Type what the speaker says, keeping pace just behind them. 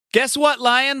Guess what,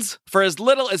 Lions? For as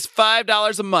little as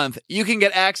 $5 a month, you can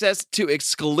get access to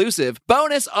exclusive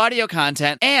bonus audio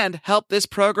content and help this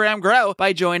program grow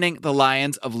by joining the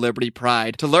Lions of Liberty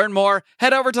Pride. To learn more,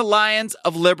 head over to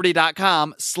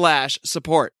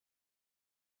lionsofliberty.com/support.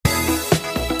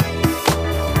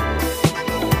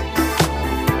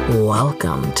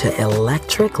 Welcome to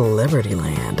Electric Liberty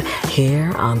Land,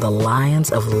 here on the Lions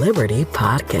of Liberty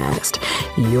podcast,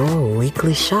 your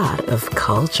weekly shot of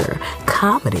culture,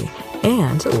 comedy,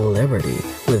 and liberty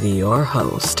with your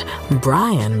host,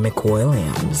 Brian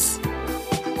McWilliams.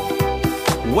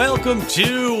 Welcome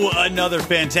to another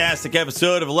fantastic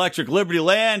episode of Electric Liberty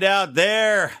Land out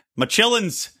there. My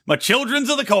children's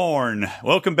of the corn.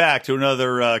 Welcome back to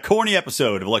another corny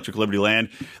episode of Electric Liberty Land.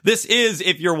 This is,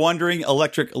 if you're wondering,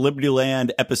 Electric Liberty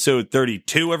Land episode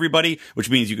 32, everybody, which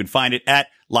means you can find it at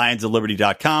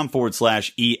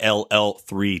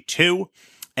lionsofliberty.com/ELL32.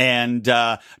 And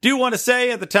do want to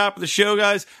say at the top of the show,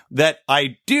 guys, that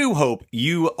I do hope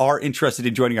you are interested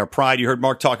in joining our Pride. You heard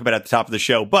Mark talk about it at the top of the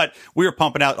show, but we are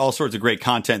pumping out all sorts of great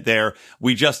content there.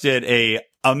 We just did a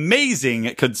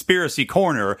amazing conspiracy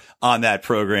corner on that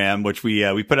program, which we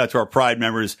put out to our Pride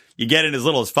members. You get in as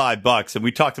little as $5, and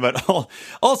we talked about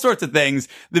all sorts of things.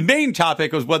 The main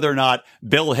topic was whether or not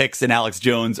Bill Hicks and Alex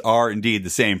Jones are indeed the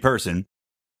same person.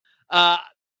 The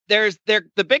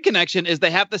big connection is they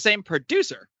have the same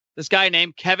producer, this guy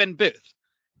named Kevin Booth,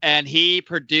 and he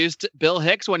produced Bill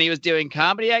Hicks when he was doing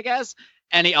comedy, I guess.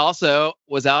 And he also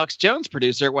was Alex Jones'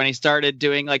 producer when he started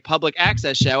doing like public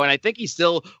access show. And I think he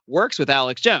still works with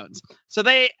Alex Jones. So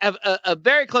they have a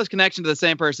very close connection to the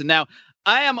same person. Now,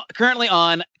 I am currently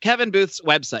on Kevin Booth's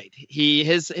website.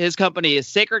 His company is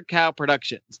Sacred Cow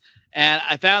Productions. And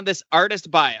I found this artist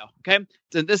bio. Okay.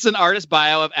 So this is an artist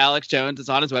bio of Alex Jones. It's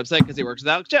on his website because he works with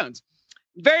Alex Jones.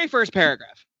 Very first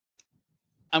paragraph.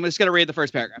 I'm just going to read the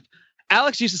first paragraph.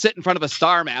 Alex used to sit in front of a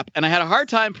star map, and I had a hard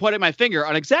time putting my finger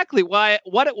on exactly what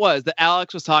it was that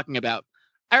Alex was talking about.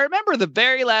 I remember the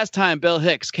very last time Bill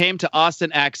Hicks came to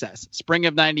Austin Access, spring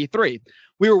of '93.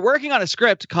 We were working on a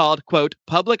script called, quote,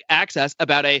 Public Access,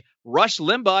 about a Rush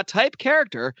Limbaugh type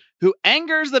character who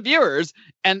angers the viewers,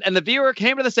 and the viewer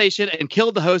came to the station and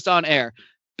killed the host on air.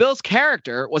 Bill's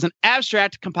character was an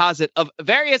abstract composite of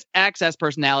various Access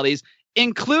personalities,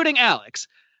 including Alex.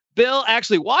 Bill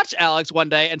actually watched Alex one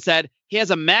day and said, he has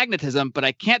a magnetism, but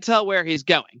I can't tell where he's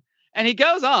going. And he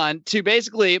goes on to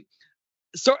basically,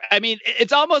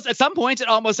 it's almost, at some points, it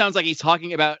almost sounds like he's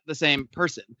talking about the same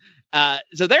person.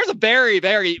 So there's a very,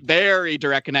 very, very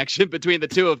direct connection between the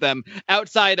two of them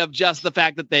outside of just the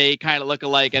fact that they kind of look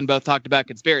alike and both talked about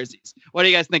conspiracies. What do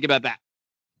you guys think about that?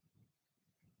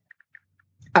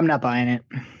 I'm not buying it.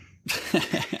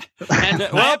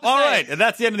 Well, all right. And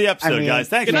that's the end of the episode, guys.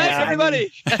 Thanks. Good night,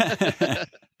 everybody.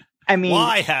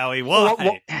 Why, Howie?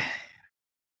 Why?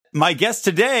 My guest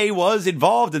today was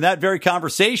involved in that very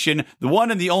conversation, the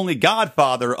one and the only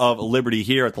godfather of liberty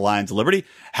here at the Lions of Liberty,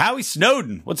 Howie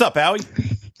Snowden. What's up, Howie?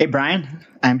 Hey, Brian.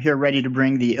 I'm here ready to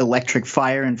bring the electric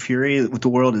fire and fury that the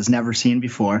world has never seen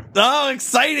before. Oh,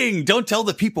 exciting. Don't tell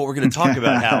the people we're going to talk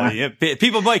about, Howie.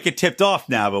 People might get tipped off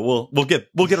now, but we'll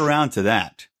get around to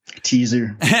that.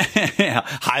 Teaser.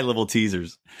 High-level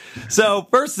teasers. So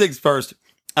first things first,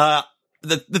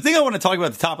 the thing I want to talk about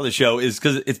at the top of the show is,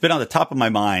 because it's been on the top of my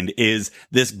mind, is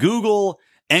this Google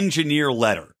engineer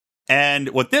letter. And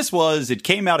what this was, it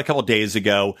came out a couple days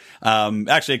ago.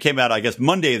 Actually, it came out, I guess,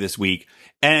 Monday of this week.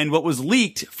 And what was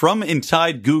leaked from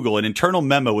inside Google, an internal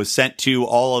memo was sent to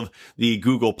all of the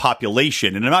Google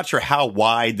population. And I'm not sure how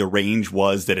wide the range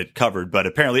was that it covered, but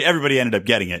apparently everybody ended up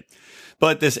getting it.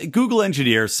 But this Google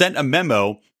engineer sent a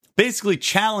memo basically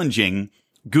challenging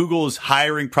Google's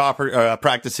hiring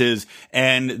practices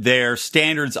and their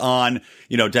standards on,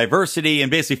 diversity, and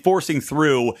basically forcing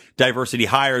through diversity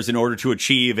hires in order to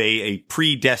achieve a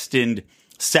predestined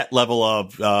set level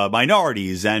of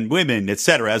minorities and women, et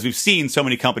cetera, as we've seen so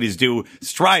many companies do,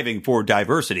 striving for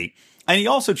diversity. And he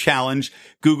also challenged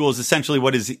Google's essentially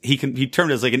what is he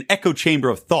termed as like an echo chamber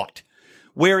of thought,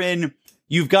 wherein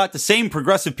you've got the same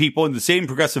progressive people and the same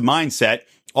progressive mindset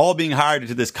all being hired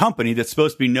into this company that's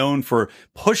supposed to be known for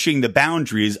pushing the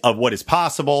boundaries of what is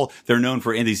possible. They're known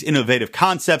for these innovative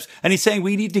concepts. And he's saying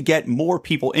we need to get more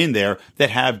people in there that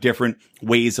have different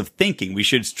ways of thinking. We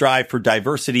should strive for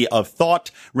diversity of thought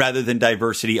rather than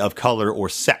diversity of color or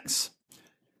sex.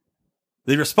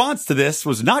 The response to this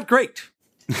was not great.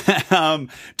 To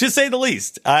say the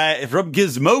least, from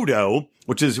Gizmodo,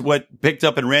 which is what picked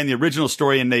up and ran the original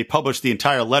story, and they published the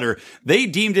entire letter, they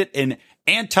deemed it an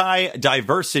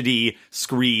anti-diversity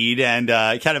screed and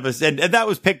and that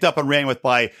was picked up and ran with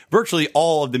by virtually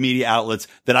all of the media outlets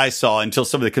that I saw until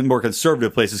some of the more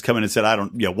conservative places come in and said,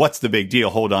 what's the big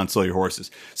deal? Hold on, slow your horses.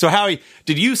 So Howie,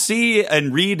 did you see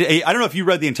and read I don't know if you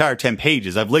read the entire 10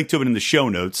 pages. I've linked to it in the show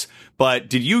notes, but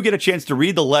did you get a chance to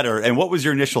read the letter, and what was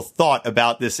your initial thought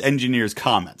about this engineer's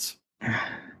comments?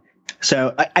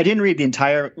 So I didn't read the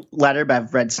entire letter, but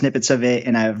I've read snippets of it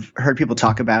and I've heard people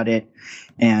talk about it.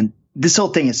 And this whole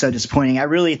thing is so disappointing. I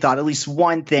really thought at least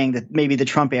one thing that maybe the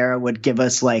Trump era would give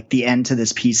us like the end to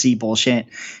this PC bullshit,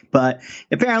 but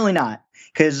apparently not,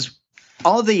 because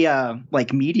all the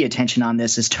media attention on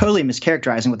this is totally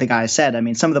mischaracterizing what the guy said. I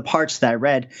mean, some of the parts that I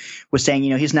read was saying,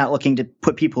 he's not looking to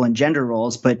put people in gender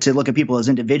roles, but to look at people as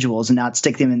individuals and not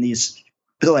stick them in these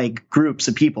like groups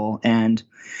of people. And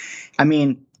I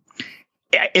mean,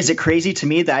 is it crazy to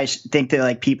me that I think that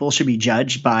like people should be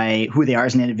judged by who they are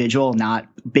as an individual, not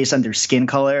based on their skin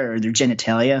color or their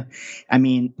genitalia? I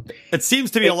mean, it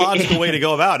seems to be a logical way to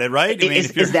go about it, right? I mean,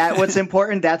 is that what's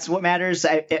important? That's what matters.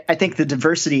 I think the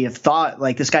diversity of thought,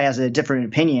 like this guy has a different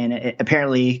opinion.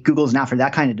 Apparently Google's not for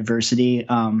that kind of diversity.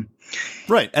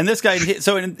 Right. And this guy,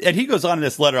 and he goes on in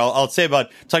this letter, I'll say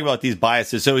talking about these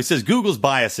biases. So he says Google's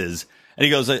biases. And he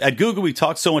goes, at Google, we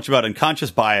talk so much about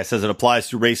unconscious bias as it applies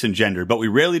to race and gender, but we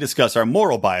rarely discuss our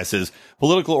moral biases.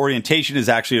 Political orientation is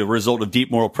actually a result of deep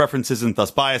moral preferences and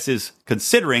thus biases.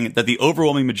 Considering that the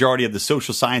overwhelming majority of the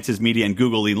social sciences, media, and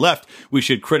Google lean left, we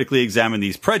should critically examine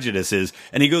these prejudices.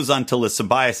 And he goes on to list some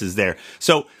biases there.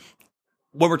 So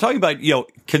when we're talking about,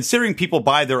 considering people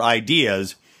by their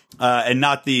ideas, and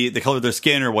not the color of their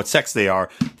skin or what sex they are,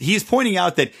 he's pointing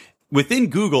out that within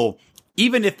Google,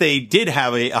 even if they did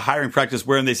have a hiring practice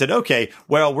wherein they said, okay,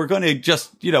 well, we're going to just,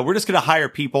 we're just going to hire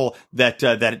people that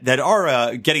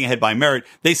are getting ahead by merit,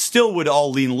 they still would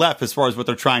all lean left as far as what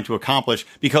they're trying to accomplish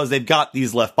because they've got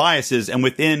these left biases. And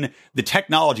within the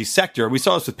technology sector, we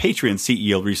saw this with Patreon's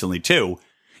CEO recently too.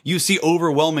 You see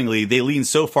overwhelmingly they lean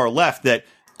so far left that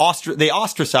they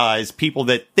ostracize people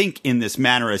that think in this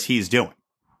manner as he's doing.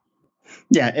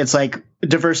 Yeah, it's like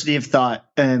diversity of thought.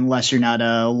 Unless you're not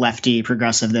a lefty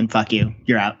progressive, then fuck you.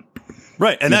 You're out.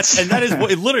 Right, and that is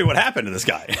literally what happened to this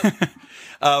guy.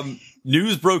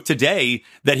 News broke today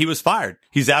that he was fired.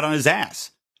 He's out on his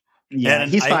ass. Yeah,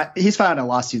 he's filed a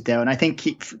lawsuit though, and I think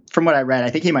from what I read, I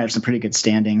think he might have some pretty good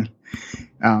standing.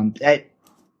 I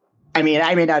mean,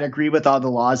 I may not agree with all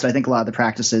the laws, but I think a lot of the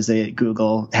practices that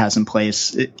Google has in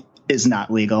place is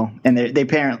not legal, and they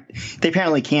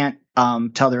apparently can't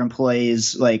tell their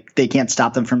employees, like they can't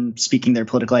stop them from speaking their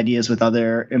political ideas with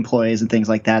other employees and things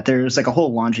like that. There's like a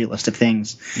whole laundry list of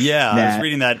things. Yeah, I was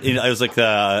reading that. It was like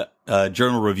the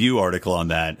Journal Review article on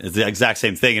that. It's the exact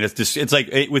same thing, and it's like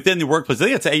within the workplace.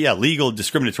 I think it's legal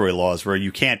discriminatory laws where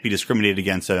you can't be discriminated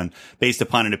against based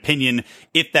upon an opinion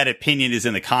if that opinion is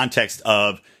in the context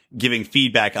of giving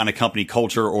feedback on a company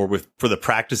culture or for the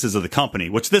practices of the company,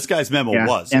 which this guy's memo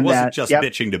was. It wasn't just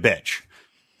bitching to bitch.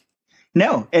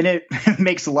 No, and it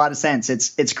makes a lot of sense.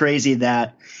 It's crazy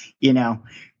that,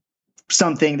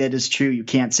 something that is true, you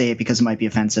can't say it because it might be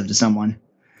offensive to someone.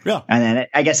 Yeah. And then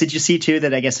I guess, did you see too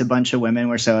that I guess a bunch of women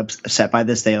were so upset by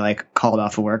this, they like called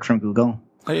off of work from Google?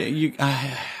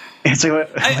 It's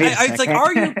like,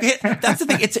 are you? That's the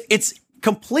thing. It's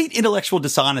complete intellectual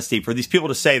dishonesty for these people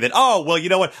to say that, oh, well, you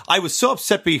know what? I was so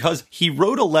upset because he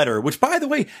wrote a letter, which, by the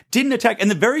way, didn't attack. In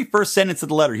the very first sentence of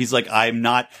the letter, he's like, I'm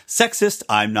not sexist.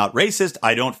 I'm not racist.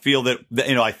 I don't feel that,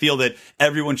 I feel that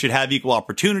everyone should have equal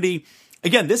opportunity.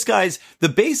 Again, this guy's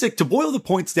to boil the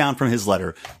points down from his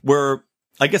letter were,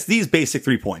 I guess, these basic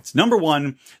 3 points. Number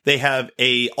one, they have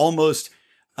a almost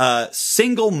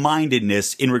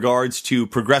single-mindedness in regards to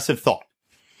progressive thought.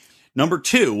 Number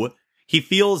two, he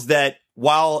feels that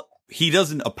while he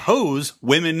doesn't oppose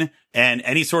women and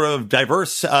any sort of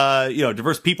diverse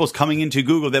peoples coming into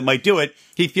Google that might do it,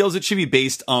 he feels it should be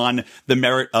based on the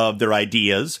merit of their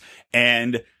ideas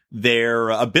and their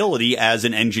ability as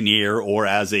an engineer or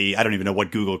as I don't even know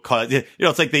what Google calls it.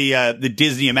 It's like the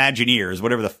Disney Imagineers,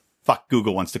 whatever the fuck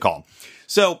Google wants to call them.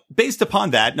 So based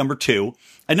upon that, number two,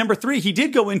 and number three, he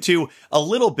did go into a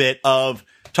little bit of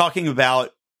talking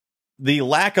about the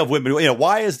lack of women.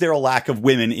 Why is there a lack of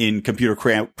women in computer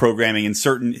programming in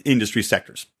certain industry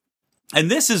sectors?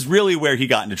 And this is really where he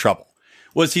got into trouble,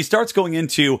 was he starts going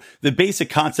into the basic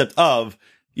concept of,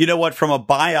 from a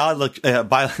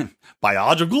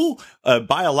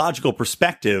biological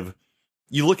perspective,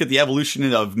 you look at the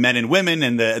evolution of men and women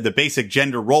and the basic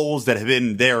gender roles that have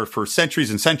been there for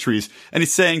centuries and centuries. And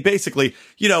he's saying basically,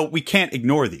 we can't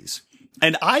ignore these.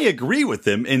 And I agree with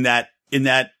him in that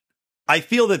I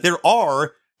feel that there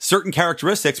are certain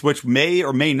characteristics which may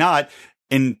or may not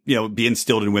be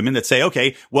instilled in women that say,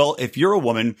 okay, well, if you're a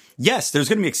woman, yes, there's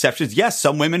going to be exceptions. Yes,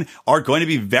 some women are going to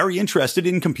be very interested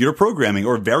in computer programming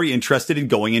or very interested in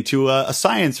going into a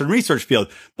science and research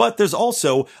field. But there's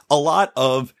also a lot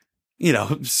of,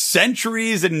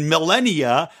 centuries and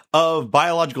millennia of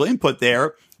biological input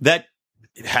there that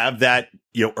have that,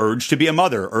 urge to be a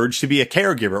mother, urge to be a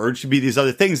caregiver, urge to be these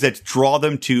other things that draw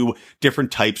them to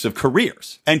different types of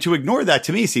careers. And to ignore that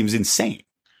to me seems insane.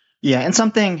 Yeah. And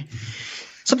something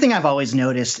I've always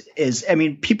noticed is,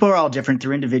 people are all different.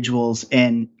 They're individuals.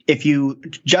 And if you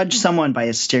judge someone by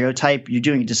a stereotype, you're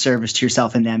doing a disservice to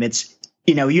yourself and them. It's,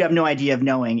 you have no idea of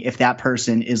knowing if that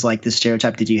person is like the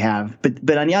stereotype that you have.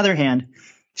 But on the other hand,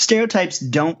 stereotypes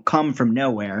don't come from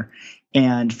nowhere.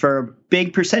 And for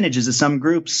big percentages of some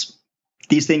groups,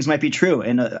 these things might be true.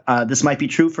 And this might be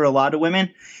true for a lot of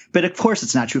women. But of course,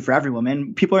 it's not true for every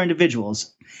woman. People are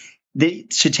individuals. They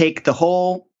should take the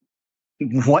whole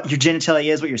what your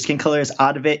genitalia is, what your skin color is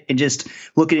out of it, and just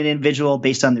look at an individual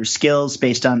based on their skills,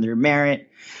 based on their merit.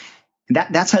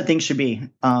 That's how things should be.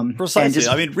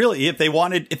 Precisely. Really, if they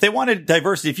wanted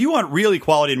diversity, if you want real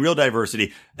equality and real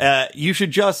diversity, you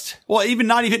should I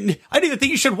don't even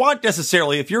think you should want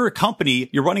necessarily. If you're a company,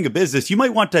 you're running a business, you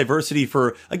might want diversity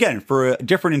for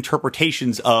different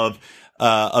interpretations of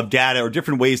data or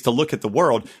different ways to look at the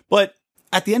world. But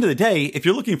at the end of the day, if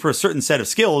you're looking for a certain set of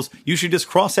skills, you should just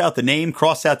cross out the name,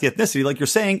 cross out the ethnicity, like you're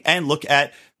saying, and look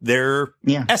at their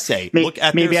essay, look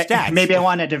at their stats. Maybe I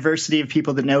want a diversity of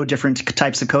people that know different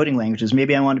types of coding languages.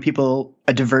 Maybe I want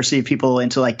a diversity of people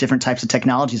into like different types of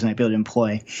technologies I might be able to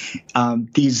employ.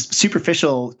 These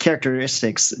superficial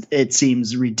characteristics, it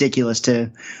seems ridiculous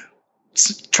to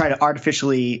try to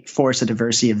artificially force a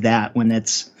diversity of that when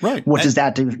it's right. What does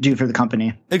that do for the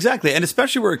company? Exactly. And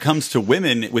especially where it comes to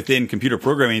women within computer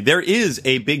programming, there is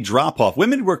a big drop off.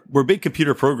 Women were big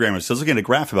computer programmers. So I was looking at a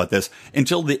graph about this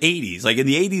until the 80s. Like in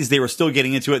the 80s, they were still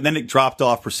getting into it, and then it dropped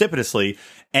off precipitously.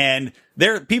 And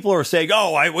people are saying,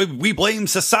 we blame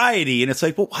society. And it's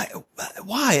like, well,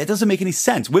 why? It doesn't make any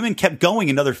sense. Women kept going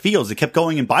in other fields. They kept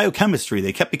going in biochemistry.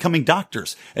 They kept becoming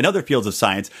doctors and other fields of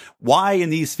science. Why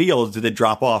in these fields did it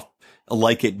drop off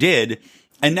like it did?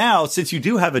 And now, since you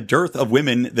do have a dearth of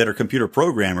women that are computer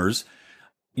programmers,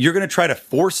 you're going to try to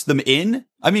force them in?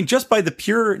 Just by the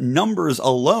pure numbers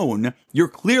alone, you're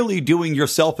clearly doing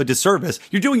yourself a disservice.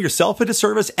 You're doing yourself a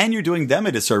disservice and you're doing them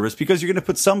a disservice because you're going to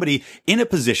put somebody in a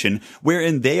position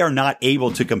wherein they are not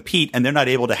able to compete and they're not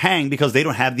able to hang because they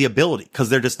don't have the ability, because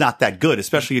they're just not that good,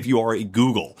 especially if you are a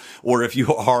Google or if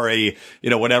you are a,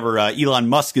 whatever Elon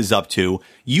Musk is up to.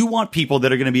 You want people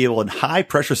that are going to be able in high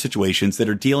pressure situations that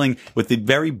are dealing with the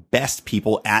very best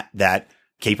people at that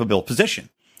capable position.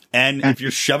 And if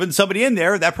you're shoving somebody in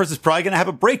there, that person's probably going to have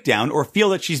a breakdown or feel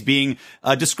that she's being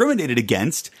discriminated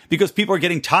against because people are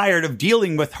getting tired of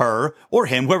dealing with her or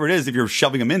him, whoever it is, if you're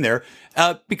shoving them in there,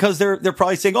 because they're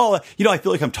probably saying, I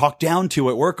feel like I'm talked down to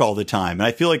at work all the time. And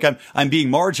I feel like I'm being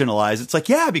marginalized. It's like,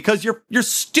 yeah, because you're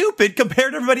stupid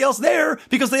compared to everybody else there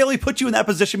because they only put you in that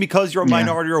position because you're a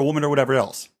minority or a woman or whatever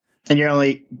else. And you're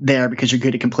only there because you're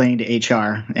good at complaining to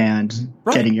HR and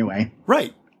getting your way.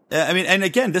 Right. And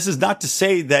again, this is not to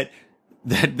say that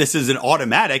this is an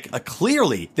automatic.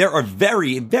 Clearly, there are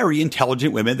very, very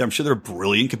intelligent women. I'm sure there are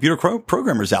brilliant computer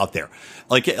programmers out there,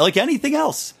 like anything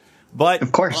else. But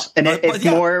of course, and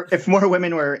if more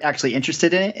women were actually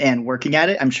interested in it and working at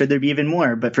it, I'm sure there'd be even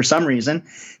more. But for some reason,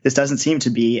 this doesn't seem to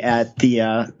be at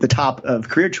the top of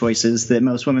career choices that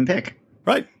most women pick.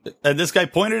 Right. And this guy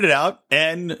pointed it out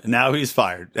and now he's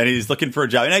fired and he's looking for a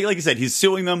job. And like I said, he's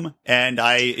suing them. And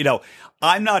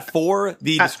I'm not for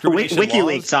the discrimination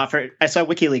WikiLeaks laws. I saw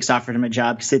WikiLeaks offered him a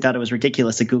job because they thought it was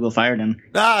ridiculous that Google fired him.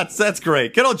 That's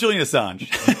great. Good old Julian Assange.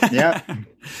 Yeah.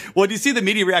 Well, do you see the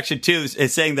media reaction too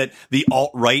is saying that the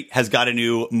alt-right has got a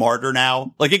new martyr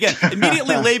now? Like again,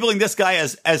 immediately labeling this guy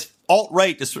as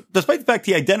alt-right, despite the fact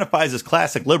he identifies as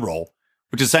classic liberal,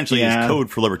 which essentially is code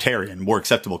for libertarian, more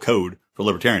acceptable code for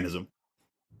libertarianism.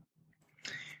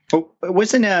 Oh,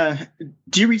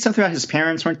 do you read something about his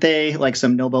parents? Weren't they like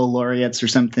some Nobel laureates or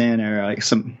something, or like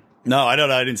some? No, I don't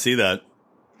know. I didn't see that.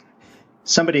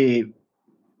 Somebody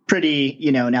pretty,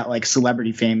 not like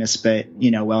celebrity famous, but,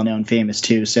 well-known famous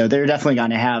too. So they're definitely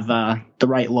going to have the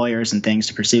right lawyers and things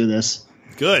to pursue this.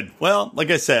 Good. Well, like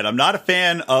I said, I'm not a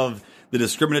fan of the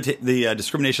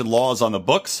discrimination laws on the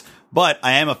books, but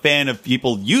I am a fan of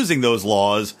people using those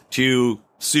laws to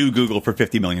sue Google for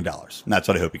 $50 million. And that's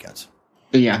what I hope he gets.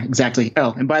 Yeah, exactly.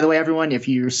 Oh, and by the way, everyone, if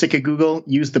you're sick of Google,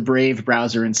 use the Brave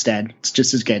browser instead. It's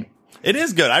just as good. It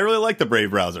is good. I really like the Brave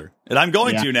browser, and I'm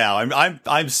going to now.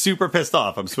 I'm super pissed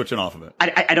off. I'm switching off of it.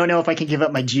 I don't know if I can give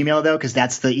up my Gmail though, because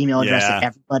that's the email address that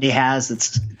everybody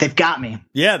has. They've got me.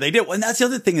 Yeah, they did. And that's the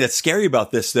other thing that's scary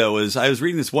about this, though, is I was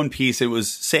reading this one piece. It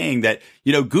was saying that,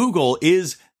 you know, Google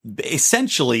is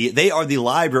essentially, they are the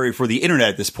library for the internet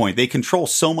at this point. They control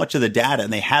so much of the data,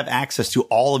 and they have access to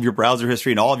all of your browser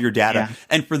history and all of your data. Yeah.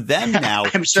 And for them now,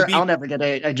 I'm sure I'll never get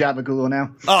a job at Google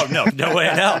now. Oh, no way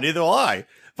in hell. Neither will I.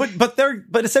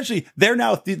 But essentially they're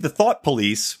now the thought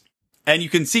police, and you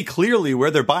can see clearly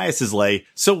where their biases lay.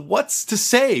 So what's to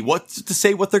say what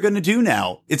they're going to do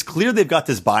now? It's clear they've got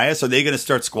this bias. Are they going to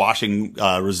start squashing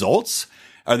results?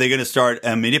 Are they going to start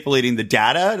manipulating the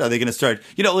data? Are they going to start,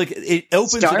 you know, like it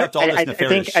opens it up to all this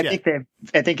nefarious shit.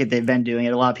 I think they've been doing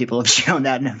it. A lot of people have shown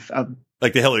that.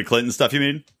 Like the Hillary Clinton stuff, you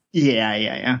mean?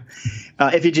 Yeah.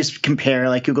 If you just compare,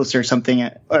 like Google search something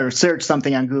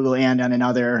on Google and on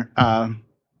another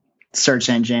search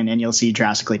engine, and you'll see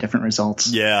drastically different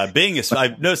results. Yeah, Bing is.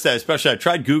 I've noticed that, especially I've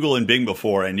tried Google and Bing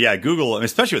before, and yeah, Google,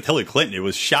 especially with Hillary Clinton, it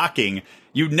was shocking.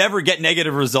 You'd never get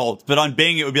negative results, but on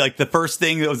Bing, it would be like the first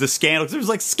thing that was a scandal. There was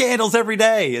like scandals every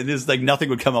day, and there's like nothing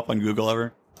would come up on Google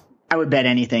ever. I would bet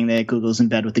anything that Google's in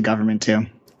bed with the government too.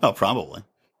 Oh, probably.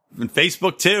 And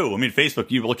Facebook too. I mean,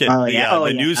 Facebook, you look at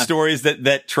the news stories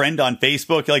that trend on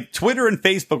Facebook, like Twitter and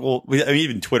Facebook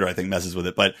even Twitter, I think, messes with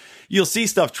it, but you'll see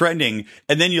stuff trending,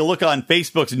 and then you look on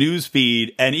Facebook's news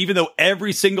feed, and even though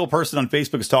every single person on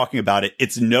Facebook is talking about it,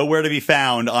 it's nowhere to be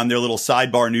found on their little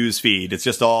sidebar news feed. It's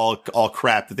just all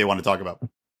crap that they want to talk about.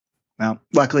 Well,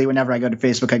 luckily, whenever I go to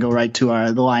Facebook, I go right to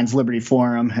the Lions Liberty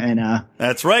Forum, and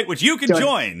that's right, which you can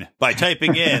join by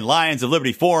typing in Lions of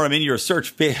Liberty Forum in your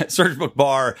search book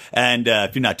bar, and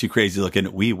if you're not too crazy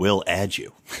looking, we will add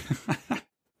you.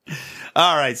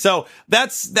 All right, so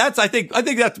that's I think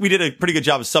that we did a pretty good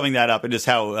job of summing that up, and just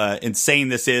how insane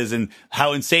this is, and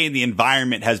how insane the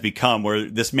environment has become, where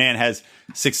this man has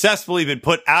successfully been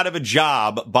put out of a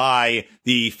job by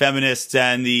the feminists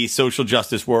and the social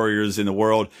justice warriors in the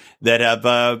world that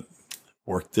have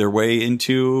worked their way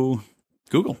into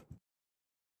Google.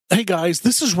 Hey guys,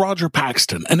 this is Roger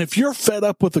Paxton, and if you're fed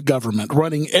up with the government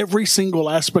running every single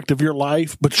aspect of your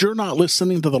life, but you're not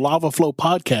listening to the Lava Flow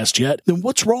podcast yet, then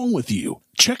what's wrong with you?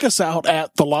 Check us out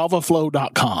at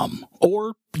thelavaflow.com,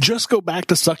 or just go back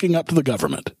to sucking up to the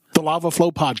government. The Lava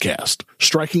Flow podcast,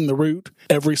 striking the root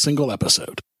every single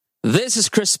episode. This is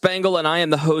Chris Spangle, and I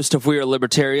am the host of We Are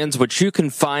Libertarians, which you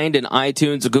can find in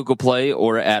iTunes, Google Play,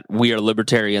 or at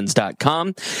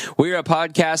wearelibertarians.com. We are a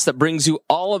podcast that brings you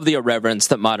all of the irreverence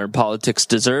that modern politics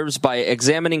deserves by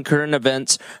examining current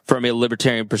events from a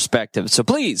libertarian perspective. So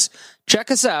please, check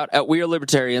us out at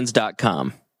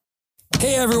wearelibertarians.com.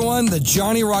 Hey everyone, the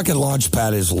Johnny Rocket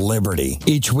Launchpad is Liberty.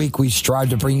 Each week we strive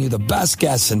to bring you the best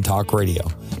guests in talk radio.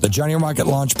 The Johnny Rocket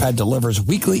Launchpad delivers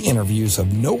weekly interviews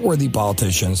of noteworthy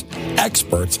politicians,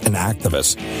 experts, and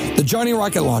activists. The Johnny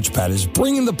Rocket Launchpad is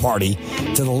bringing the party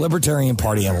to the Libertarian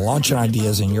Party and launching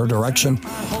ideas in your direction.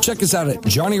 Check us out at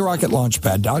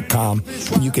johnnyrocketlaunchpad.com,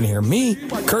 and you can hear me,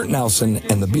 Kurt Nelson,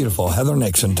 and the beautiful Heather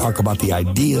Nixon talk about the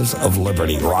ideas of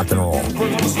liberty, rock and roll.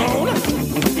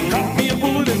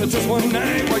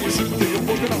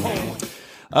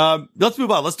 Let's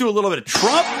move on. Let's do a little bit of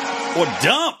Trump or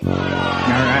dump. All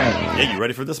right. Yeah, you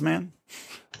ready for this, man?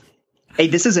 Hey,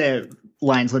 this is a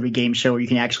Lions Liberty game show where you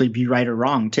can actually be right or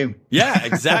wrong, too. Yeah,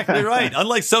 exactly right.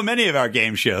 Unlike so many of our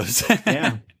game shows.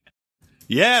 Yeah.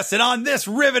 Yes, and on this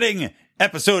riveting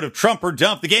episode of Trump or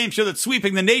Dump, the game show that's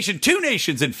sweeping the nation, two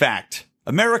nations, in fact,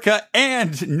 America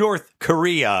and North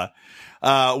Korea.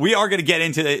 We are going to get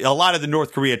into a lot of the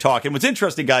North Korea talk. And what's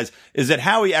interesting, guys, is that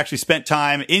Howie actually spent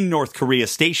time in North Korea,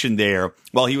 stationed there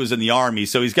while he was in the army.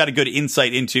 So he's got a good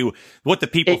insight into what the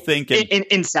people think.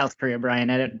 In South Korea, Brian.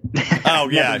 Oh,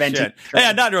 yeah, shit.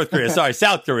 Yeah, not North Korea. Sorry,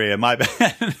 South Korea. My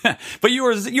bad. But you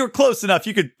were close enough.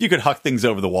 You could huck things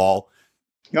over the wall.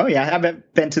 Oh, yeah.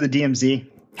 I've been to the DMZ.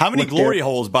 How many glory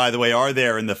holes, by the way, are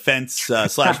there in the fence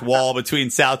 / wall between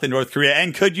South and North Korea?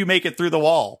 And could you make it through the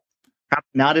wall?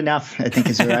 Not enough, I think,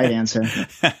 is the right answer.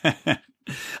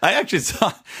 I actually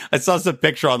saw some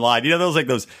picture online. You know,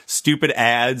 those stupid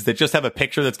ads that just have a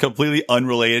picture that's completely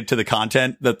unrelated to the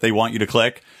content that they want you to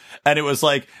click. And it was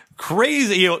like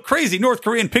crazy North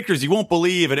Korean pictures you won't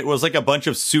believe. And it was like a bunch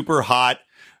of super hot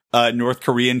North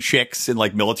Korean chicks in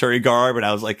like military garb. And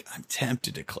I was like, I'm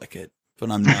tempted to click it, but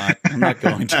I'm not. I'm not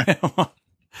going to. All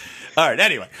right.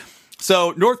 Anyway.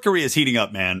 So North Korea is heating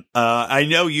up, man. I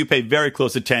know you pay very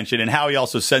close attention, and Howie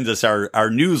also sends us our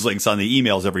news links on the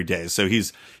emails every day. So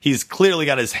he's clearly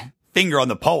got his finger on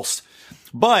the pulse.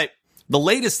 But the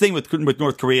latest thing with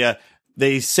North Korea,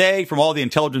 they say from all the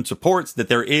intelligence reports that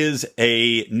there is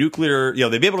a nuclear,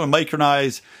 they'd be able to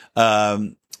micronize,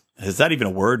 is that even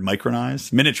a word?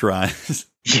 Micronize? Miniaturize.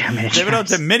 Yeah, miniaturize. They've been able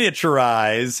to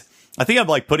miniaturize. I think I'm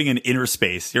like putting in Inner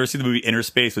Space. You ever see the movie Inner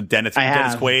Space with Dennis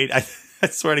Quaid? I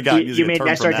swear to God, you made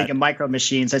me start thinking Micro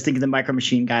Machines. I was thinking the Micro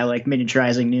Machine guy, like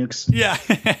miniaturizing nukes. Yeah.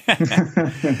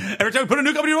 Every time we put a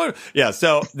nuke up in your yeah.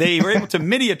 So they were able to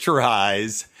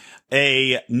miniaturize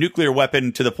a nuclear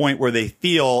weapon to the point where they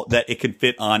feel that it can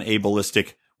fit on a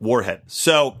ballistic warhead.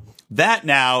 So that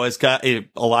now has got a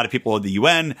lot of people at the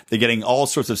UN. They're getting all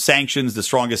sorts of sanctions, the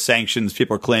strongest sanctions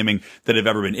people are claiming that have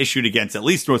ever been issued against at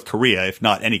least North Korea, if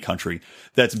not any country,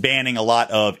 that's banning a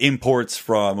lot of imports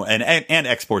from and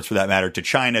exports for that matter to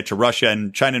China, to Russia,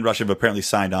 and China and Russia have apparently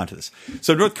signed on to this.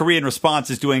 So North Korea in response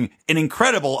is doing an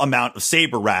incredible amount of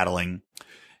saber rattling.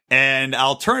 And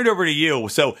I'll turn it over to you.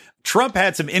 So Trump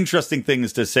had some interesting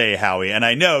things to say, Howie, and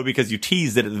I know because you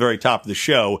teased it at the very top of the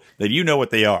show that you know what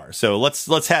they are. So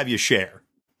let's have you share.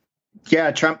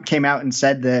 Yeah, Trump came out and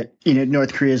said that,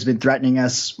 North Korea has been threatening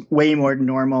us way more than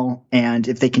normal. And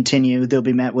if they continue, they'll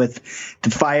be met with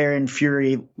the fire and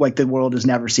fury like the world has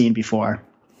never seen before.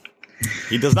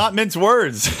 He does not mince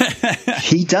words.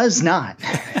 He does not.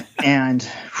 And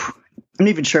I'm not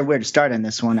even sure where to start on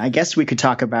this one. I guess we could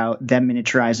talk about them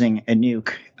miniaturizing a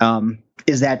nuke.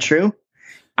 Is that true?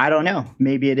 I don't know.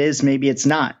 Maybe it is. Maybe it's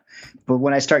not. But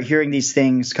when I start hearing these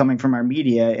things coming from our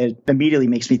media, it immediately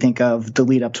makes me think of the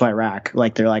lead up to Iraq.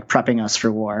 Like they're like prepping us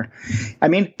for war. I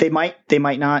mean, they might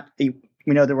not. We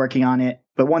know they're working on it.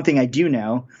 But one thing I do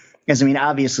know is,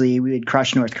 obviously we would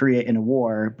crush North Korea in a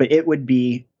war, but it would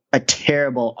be a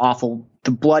terrible, awful,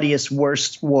 the bloodiest,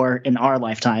 worst war in our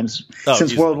lifetimes since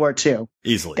easily. World War II.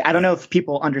 Easily. I don't know if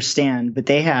people understand, but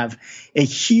they have a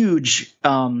huge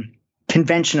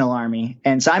conventional army.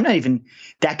 And so I'm not even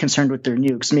that concerned with their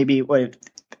nukes. Maybe it would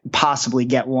possibly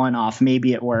get one off.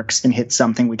 Maybe it works and hits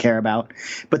something we care about.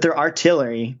 But their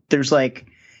artillery, there's like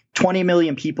 20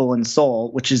 million people in Seoul,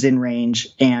 which is in range.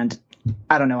 And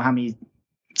I don't know how many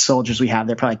soldiers we have.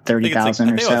 They're probably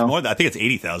 30,000 or so. I think it's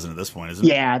 80,000 at this point, isn't it?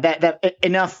 Yeah, that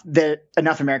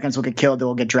enough Americans will get killed. They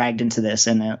will get dragged into this,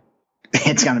 and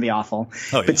it's going to be awful.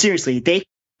 Oh, yeah. But seriously, they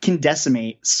can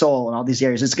decimate Seoul and all these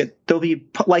areas. There'll be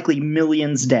likely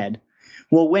millions dead.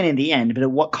 We'll win in the end, but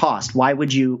at what cost? Why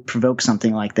would you provoke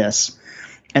something like this?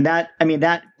 And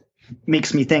that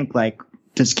makes me think, like,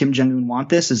 does Kim Jong-un want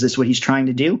this? Is this what he's trying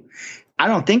to do? I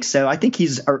don't think so. I don't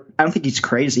think he's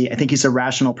crazy. I think he's a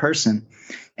rational person.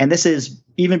 And this is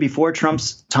even before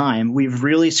Trump's time. We've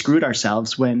really screwed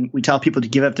ourselves when we tell people to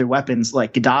give up their weapons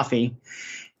like Gaddafi.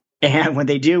 And when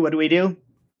they do, what do?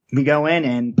 We go in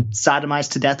and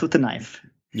sodomize to death with a knife.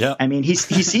 Yeah. I mean, he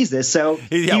sees this. So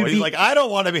he's like, I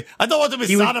don't want to be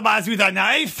sodomized with a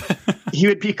knife. He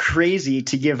would be crazy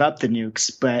to give up the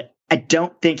nukes, but I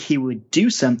don't think he would do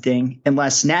something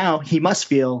unless now he must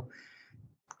feel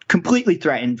completely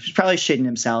threatened. He's probably shitting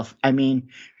himself. I mean,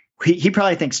 he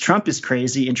probably thinks Trump is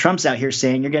crazy, and Trump's out here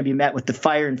saying you're going to be met with the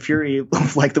fire and fury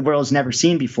like the world's never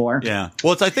seen before. Yeah.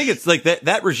 Well, I think it's like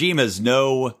that regime has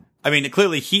no. I mean,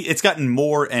 clearly it's gotten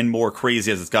more and more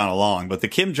crazy as it's gone along. But the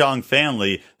Kim Jong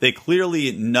family, they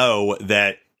clearly know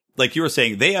that, like you were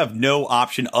saying, they have no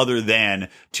option other than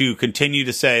to continue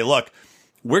to say, look,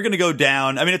 we're going to go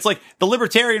down. I mean, it's like the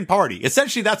Libertarian Party.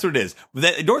 Essentially, that's what it is.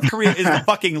 North Korea is the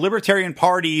fucking Libertarian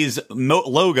Party's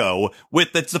logo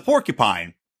it's the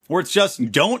porcupine, where it's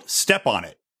just don't step on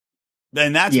it.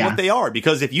 And that's what they are,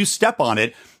 because if you step on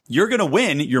it, you're going to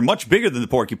win. You're much bigger than the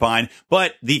porcupine,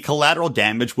 but the collateral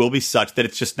damage will be such that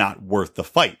it's just not worth the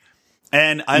fight.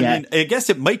 And I mean, I guess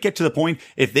it might get to the point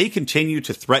if they continue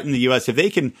to threaten the U.S.,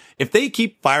 if they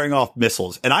keep firing off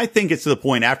missiles. And I think it's to the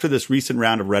point after this recent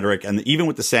round of rhetoric and even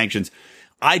with the sanctions,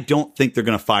 I don't think they're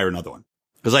going to fire another one,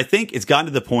 because I think it's gotten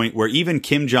to the point where even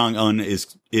Kim Jong-un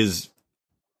is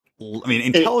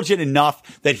intelligent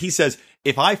enough that he says,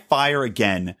 if I fire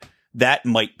again, that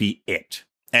might be it.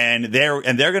 And they're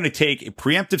going to take a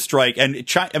preemptive strike. And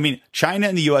China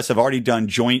and the U.S. have already done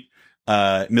joint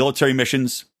military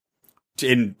missions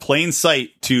in plain sight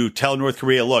to tell North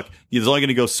Korea, look, it's only going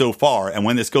to go so far. And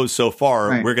when this goes so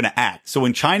far, we're going to act. So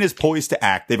when China's poised to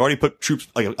act, they've already put troops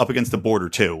up against the border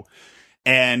too.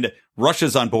 And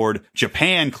Russia's on board.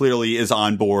 Japan clearly is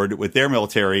on board with their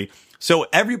military. So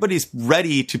everybody's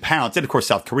ready to pounce. And of course,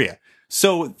 South Korea.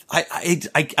 So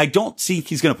I don't see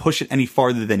he's going to push it any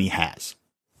farther than he has.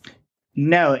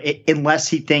 No, unless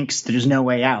he thinks there's no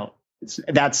way out.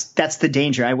 That's the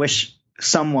danger. I wish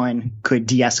someone could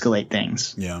de-escalate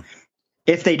things. Yeah.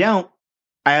 If they don't,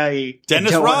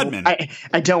 Dennis Rodman.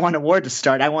 I don't want a war to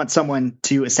start. I want someone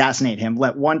to assassinate him.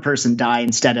 Let one person die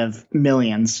instead of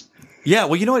millions. Yeah,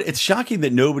 well, you know what? It's shocking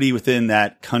that nobody within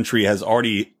that country has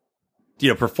already,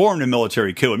 performed a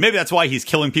military coup. And maybe that's why he's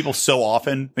killing people so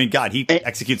often. I mean, God, he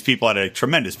executes people at a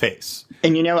tremendous pace.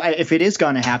 And, if it is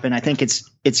going to happen, I think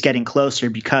it's getting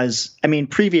closer because, I mean,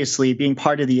 previously being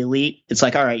part of the elite, it's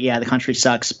like, all right, yeah, the country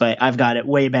sucks, but I've got it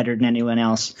way better than anyone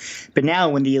else. But now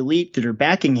when the elite that are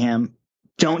backing him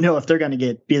don't know if they're going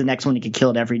to be the next one to get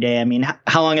killed every day. I mean,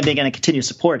 how long are they going to continue to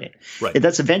support it? Right.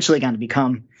 That's eventually going to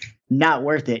become not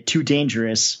worth it, too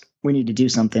dangerous. We need to do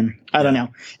something. I don't know.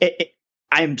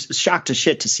 I'm shocked to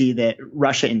shit to see that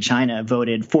Russia and China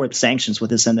voted for the sanctions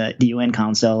with us in the UN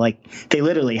Council. Like, they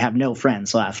literally have no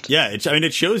friends left. Yeah,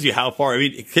 it shows you how far. I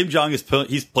mean, Kim Jong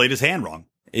he's played his hand wrong.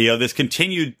 This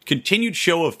continued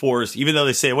show of force, even though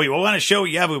they say, "Wait, we want to show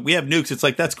we have nukes." It's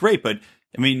like, that's great, but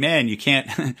I mean, man, you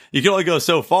can't. You can only go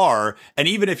so far, and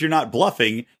even if you're not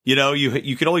bluffing, you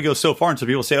can only go so far until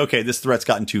people say, "Okay, this threat's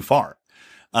gotten too far."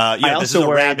 This is a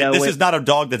rabbit. This is not a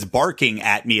dog that's barking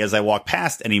at me as I walk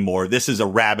past anymore. This is a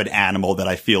rabid animal that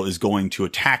I feel is going to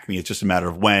attack me. It's just a matter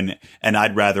of when, and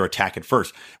I'd rather attack it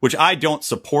first, which I don't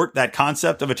support that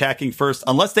concept of attacking first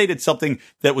unless they did something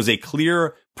that was a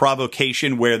clear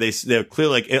provocation where they're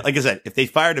clearly, like I said, if they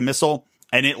fired a missile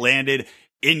and it landed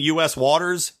in U.S.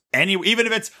 waters, even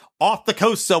if it's off the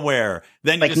coast somewhere,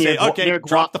 then you just say, okay,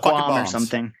 drop the fucking bombs or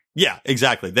something. Yeah,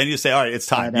 exactly. Then you say, all right, it's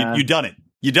time. You done it.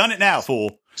 You done it now,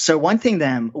 fool. So one thing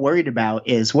that I'm worried about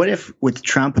is what if with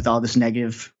Trump, with all this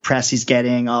negative press he's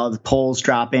getting, all the polls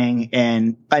dropping,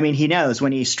 and I mean, he knows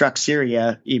when he struck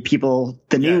Syria,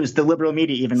 the news, the liberal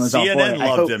media even was all for it. CNN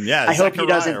loved him. Yeah, I hope he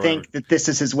doesn't think that this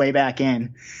is his way back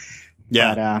in.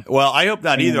 Yeah. But, well, I hope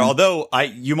not either. Although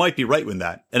you might be right with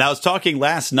that. And I was talking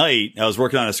last night. I was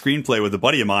working on a screenplay with a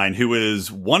buddy of mine who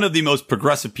is one of the most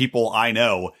progressive people I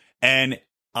know. And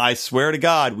I swear to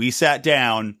God, we sat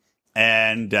down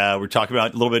and we're talking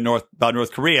about a little bit about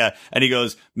North Korea. And he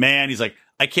goes, man, he's like,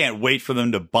 I can't wait for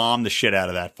them to bomb the shit out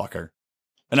of that fucker.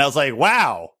 And I was like,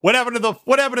 wow, what happened to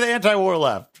the anti-war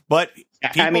left? But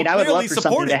I mean, I would love for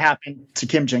something to happen to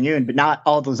Kim Jong-un, but not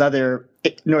all those other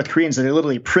North Koreans that are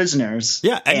literally prisoners.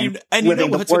 Yeah, and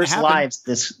living the worst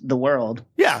lives the world.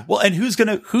 Yeah, well, and who's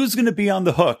gonna be on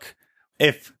the hook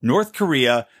if North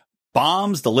Korea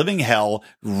bombs the living hell,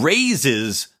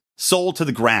 razes Seoul to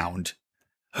the ground?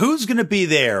 Who's gonna be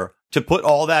there to put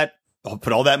all that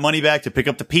money back, to pick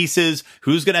up the pieces?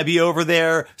 Who's going to be over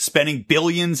there spending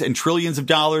billions and trillions of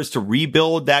dollars to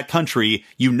rebuild that country?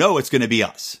 It's going to be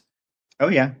us. Oh,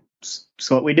 yeah.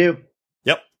 It's what we do.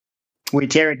 Yep. We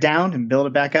tear it down and build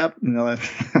it back up.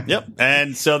 Yep.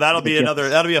 And so that'll be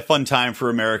a fun time for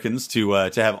Americans to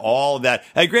have all of that.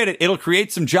 And granted, it'll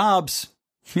create some jobs,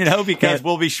 because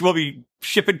we'll be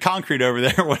shipping concrete over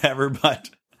there or whatever. But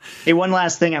hey, one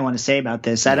last thing I want to say about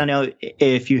this. I don't know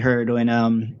if you heard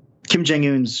when, Kim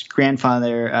Jong-un's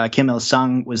grandfather, Kim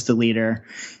Il-sung, was the leader,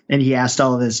 and he asked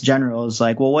all of his generals,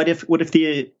 like, well, what if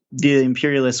the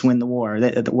imperialists win the war?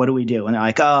 What do we do? And they're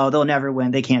like, oh, they'll never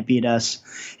win. They can't beat us.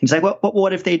 And he's like, well,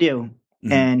 what if they do?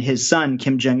 Mm-hmm. And his son,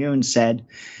 Kim Jong-un, said,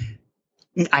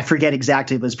 I forget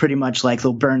exactly, but it's pretty much like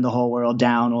they'll burn the whole world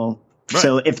down. Well, right.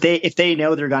 So if they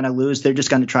know they're going to lose, they're just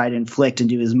going to try to inflict and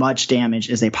do as much damage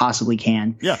as they possibly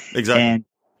can. Yeah, exactly. And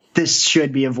this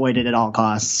should be avoided at all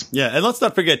costs. Yeah, and let's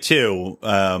not forget, too,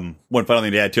 one final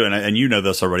thing to add to it, and you know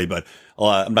this already, but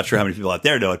I'm not sure how many people out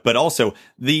there know it, but also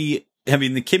the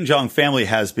Kim Jong family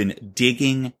has been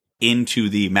digging into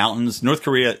the mountains. North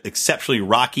Korea, exceptionally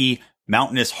rocky,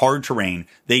 mountainous, hard terrain.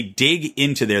 They dig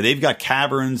into there. They've got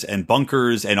caverns and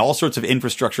bunkers and all sorts of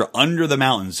infrastructure under the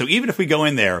mountains. So even if we go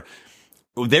in there,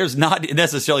 there's not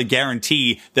necessarily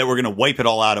guarantee that we're going to wipe it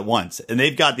all out at once. And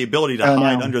they've got the ability to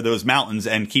hide under those mountains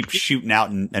and keep shooting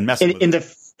out and messing with it. In the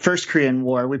first Korean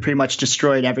War, we pretty much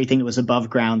destroyed everything that was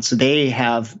above ground. So they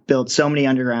have built so many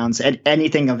undergrounds, and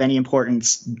anything of any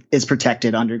importance is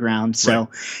protected underground. So, right.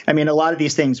 I mean, a lot of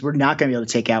these things we're not going to be able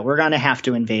to take out. We're going to have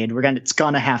to invade. It's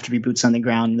going to have to be boots on the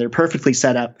ground. They're perfectly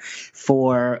set up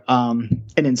for an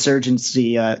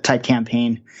insurgency type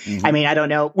campaign. Mm-hmm. I mean, I don't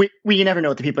know. We never know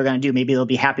what the people are going to do. Maybe they'll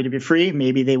be happy to be free.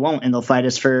 Maybe they won't, and they'll fight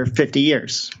us for 50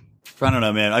 years. I don't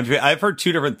know, man. I've heard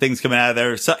two different things coming out of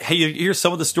there. So, hey, you hear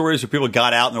some of the stories where people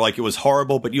got out and they're like, it was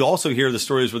horrible, but you also hear the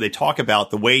stories where they talk about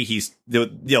the way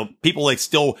people like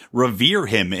still revere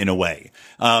him in a way.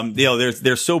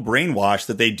 They're so brainwashed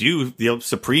that they do,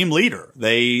 supreme leader.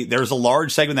 There's a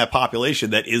large segment of that population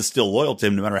that is still loyal to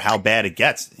him no matter how bad it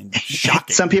gets.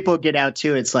 Shocking. Some people get out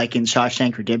too. It's like in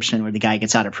Shawshank Redemption where the guy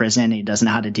gets out of prison and he doesn't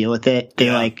know how to deal with it.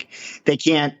 They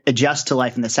can't adjust to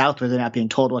life in the South where they're not being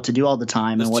told what to do all the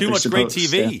time. There's and what too they're much great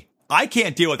TV. I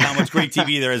can't deal with how much great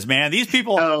TV there is, man. These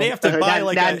people, they have to buy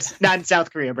not in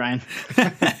South Korea, Brian.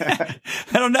 I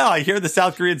don't know. I hear the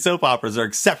South Korean soap operas are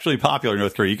exceptionally popular in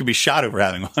North Korea. You could be shot over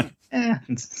having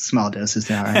one. Small doses,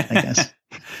 they are, I guess.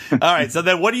 All right. So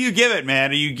then what do you give it,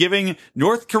 man? Are you giving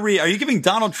North Korea, are you giving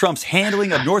Donald Trump's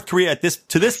handling of North Korea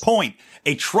to this point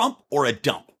a Trump or a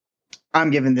dump? I'm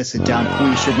giving this a dump.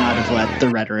 We should not have let the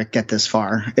rhetoric get this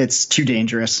far. It's too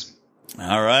dangerous.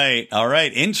 All right. All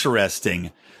right.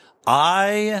 Interesting.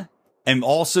 I am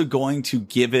also going to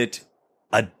give it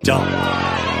a dump.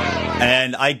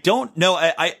 And I don't know.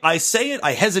 I say it,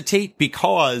 I hesitate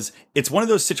because it's one of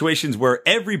those situations where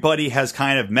everybody has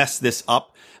kind of messed this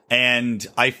up. And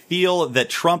I feel that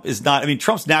Trump is not, I mean,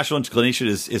 Trump's national inclination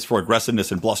is for aggressiveness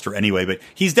and bluster anyway, but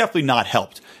he's definitely not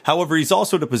helped. However, he's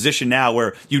also in a position now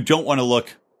where you don't want to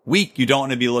look weak. You don't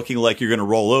want to be looking like you're going to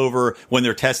roll over when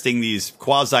they're testing these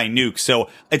quasi nukes. So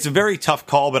it's a very tough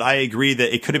call, but I agree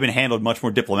that it could have been handled much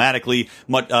more diplomatically,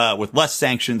 with less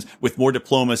sanctions, with more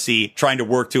diplomacy, trying to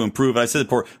work to improve. I said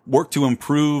before, work to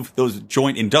improve those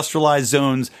joint industrialized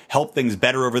zones, help things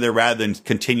better over there rather than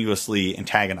continuously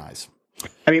antagonize.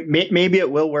 I mean, maybe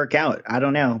it will work out. I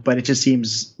don't know, but it just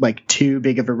seems like too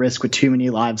big of a risk with too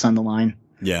many lives on the line.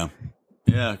 Yeah.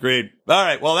 Yeah, great. All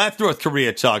right. Well, that's North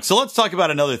Korea talk. So let's talk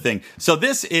about another thing. So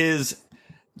this is,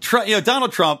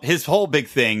 Donald Trump, his whole big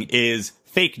thing is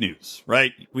fake news,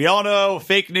 right? We all know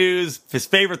fake news, his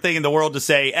favorite thing in the world to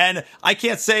say. And I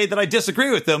can't say that I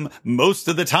disagree with him most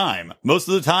of the time. Most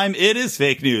of the time it is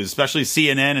fake news, especially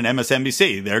CNN and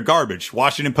MSNBC. They're garbage.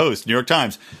 Washington Post, New York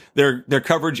Times, their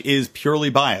coverage is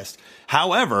purely biased.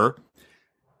 However,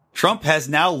 Trump has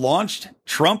now launched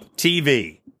Trump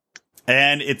TV.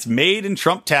 And it's made in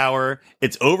Trump Tower.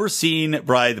 It's overseen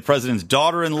by the president's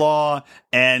daughter-in-law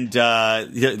and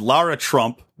Lara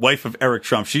Trump, wife of Eric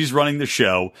Trump. She's running the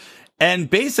show. And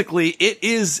basically, it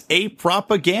is a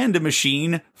propaganda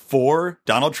machine for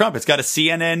Donald Trump. It's got a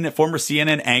former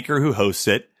CNN anchor who hosts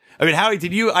it. I mean, Howie,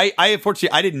 did you? I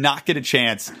unfortunately, I did not get a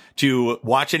chance to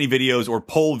watch any videos or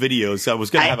poll videos. So I was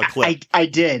going to have a clip. I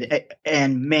did.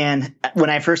 And man,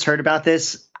 when I first heard about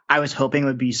this, I was hoping it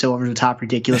would be so over the top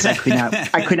ridiculous. I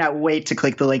could not wait to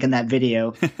click the link in that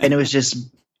video. And it was just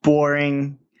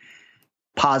boring,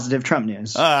 positive Trump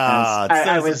news.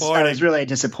 I was really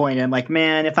disappointed. I'm like,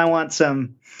 man, if I want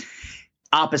some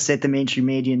opposite the mainstream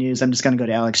media news, I'm just going to go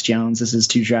to Alex Jones. This is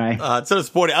too dry. It's so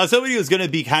disappointing. I was hoping it was going to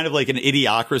be kind of like an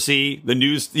Idiocracy, the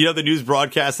news, the news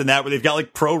broadcast and that, where they've got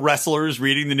like pro wrestlers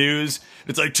reading the news.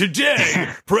 It's like, today,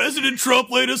 President Trump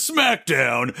laid a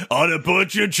smackdown on a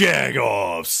bunch of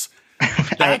jagoffs.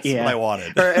 That's what I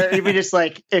wanted. Or even just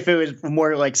like, if it was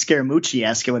more like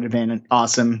Scaramucci-esque, it would have been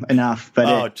awesome enough.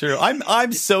 But true.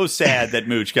 I'm so sad that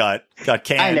Mooch got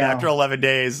canned after 11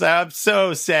 days. I'm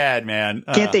so sad, man.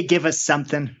 Can't they give us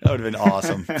something? That would have been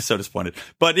awesome. So disappointed.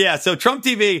 But yeah, so Trump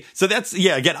TV. So that's,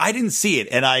 again, I didn't see it.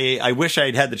 And I wish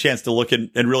I'd had the chance to look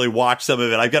and really watch some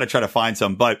of it. I've got to try to find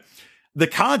some. But the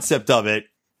concept of it,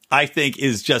 I think,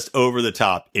 is just over the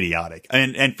top idiotic.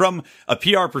 And from a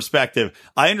PR perspective,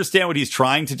 I understand what he's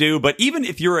trying to do. But even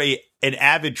if you're an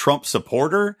avid Trump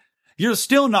supporter, you're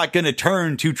still not going to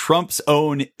turn to Trump's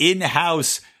own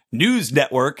in-house news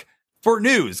network for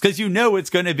news, because it's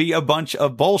going to be a bunch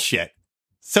of bullshit.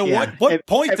 So what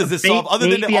point does this solve other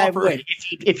than to offer? I would.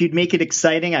 If you'd make it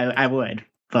exciting, I would.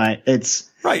 But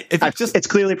it's right. It's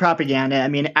clearly propaganda. I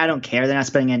mean, I don't care. They're not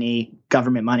spending any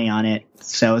government money on it.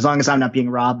 So as long as I'm not being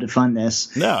robbed to fund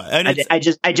this, no. And I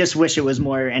just wish it was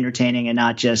more entertaining and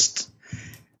not just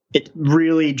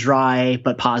really dry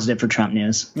but positive for Trump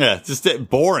news. Yeah, just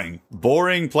boring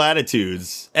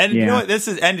platitudes. And you know what?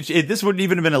 This wouldn't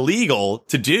even have been illegal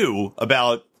to do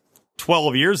about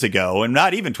 12 years ago, and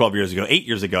not even 12 years ago, 8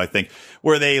 years ago, I think,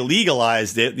 where they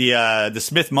legalized it, the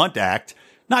Smith-Mundt Act.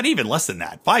 Not even less than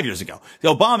that. 5 years ago, it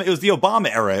was the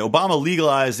Obama era. Obama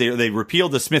legalized, they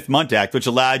repealed the Smith-Mundt Act, which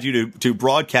allowed you to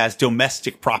broadcast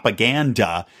domestic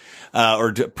propaganda,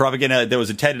 or propaganda that was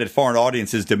intended at foreign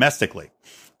audiences domestically.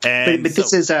 And but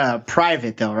this is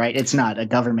private though, right? It's not a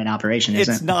government operation, is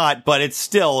it? It's not, but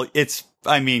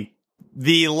I mean,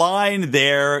 the line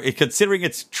there, considering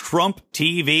it's Trump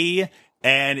TV,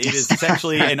 and it is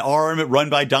essentially an arm run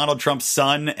by Donald Trump's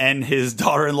son and his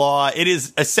daughter-in-law. It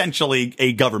is essentially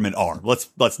a government arm.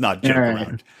 Let's not joke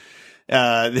around.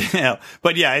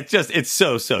 But yeah, it's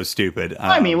so stupid.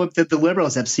 I mean, the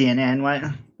liberals have CNN.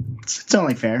 What? It's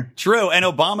only fair. True. And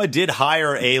Obama did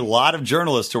hire a lot of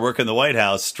journalists to work in the White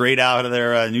House straight out of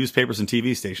their newspapers and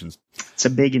TV stations. It's a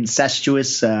big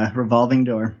incestuous revolving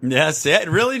door. Yes, it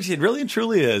really and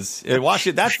truly is.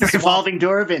 Washington, that's the revolving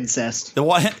door of incest.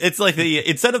 It's like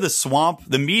instead of the swamp,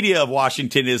 the media of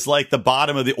Washington is like the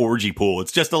bottom of the orgy pool.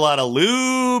 It's just a lot of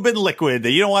lube and liquid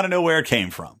that you don't want to know where it came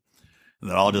from. And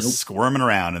they're all just squirming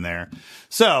around in there.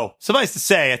 So suffice to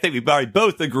say, I think we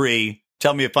both agree,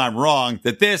 tell me if I'm wrong,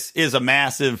 that this is a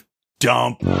massive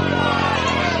dump.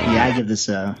 Yeah, I give this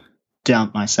a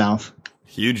dump myself.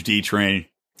 Huge D train.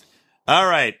 All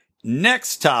right.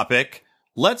 Next topic.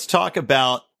 Let's talk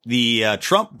about the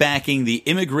Trump backing the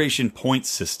immigration point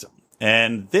system.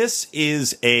 And this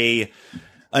is a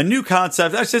new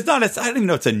concept. Actually, it's not. I don't even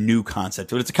know it's a new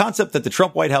concept, but it's a concept that the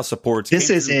Trump White House supports. This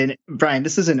is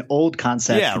an old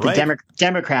concept. Yeah, right? The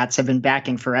Democrats have been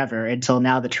backing forever until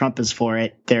now that Trump is for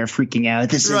it. They're freaking out.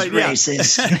 This is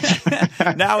racist.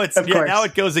 Yeah. now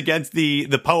it goes against the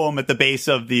poem at the base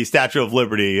of the Statue of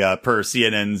Liberty per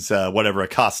CNN's whatever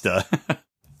Acosta.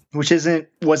 Which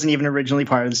wasn't even originally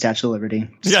part of the Statue of Liberty.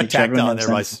 Yeah, tacked on there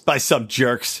by some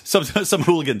jerks, some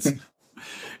hooligans.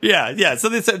 Yeah. So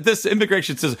this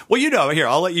immigration says, well, here,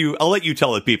 I'll let you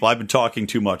tell it, people. I've been talking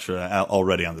too much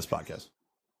already on this podcast.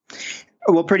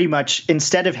 Well, pretty much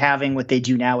instead of having what they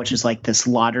do now, which is like this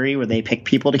lottery where they pick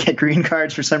people to get green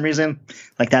cards for some reason,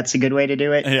 like that's a good way to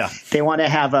do it. Yeah. They want to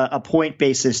have a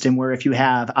point-based system where if you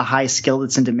have a high skill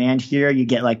that's in demand here, you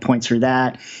get like points for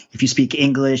that. If you speak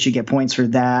English, you get points for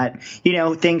that.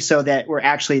 Things so that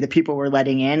the people we're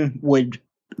letting in would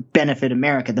benefit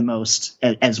America the most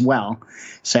as well.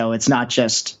 So it's not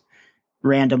just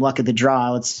random luck of the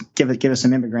draw. Let's give us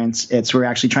some immigrants. We're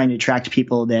actually trying to attract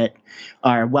people that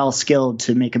are well skilled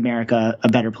to make America a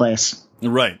better place.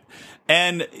 Right.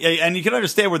 And you can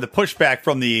understand where the pushback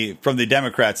from the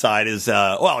Democrat side is,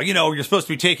 you're supposed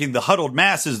to be taking the huddled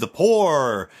masses, the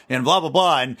poor, and blah, blah,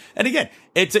 blah. And again,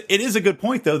 it is a good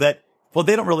point, though, that, well,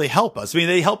 they don't really help us. I mean,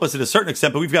 they help us at a certain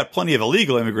extent, but we've got plenty of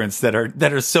illegal immigrants that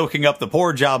are soaking up the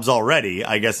poor jobs already,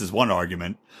 I guess is one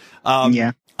argument. I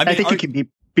think you can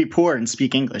be poor and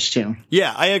speak English too.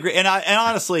 Yeah, I agree. And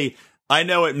honestly, I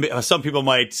know some people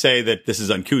might say that this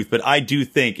is uncouth, but I do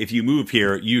think if you move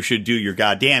here, you should do your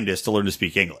goddamnedest to learn to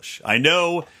speak English. I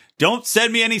know, don't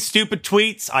send me any stupid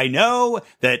tweets. I know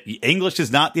that English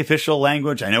is not the official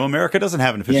language. I know America doesn't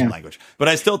have an official language, but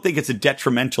I still think it's a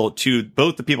detrimental to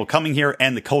both the people coming here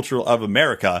and the culture of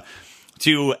America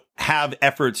to have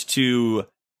efforts to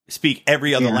speak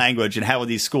every other language and have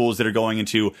these schools that are going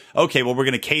into, okay, well, we're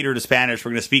going to cater to Spanish.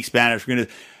 We're going to speak Spanish.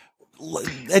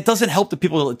 It doesn't help the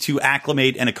people to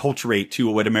acclimate and acculturate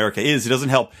to what America is. It doesn't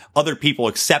help other people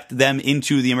accept them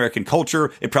into the American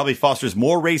culture. It probably fosters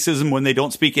more racism when they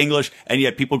don't speak English. And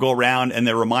yet people go around and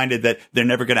they're reminded that they're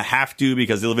never going to have to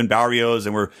because they live in barrios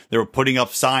and they're putting up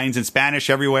signs in Spanish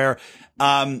everywhere.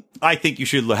 I think you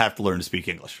should have to learn to speak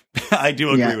English. I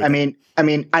do agree with that. I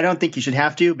mean, I don't think you should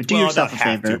have to, but do yourself a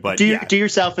favor. Do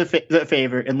yourself a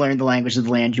favor and learn the language of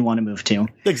the land you want to move to.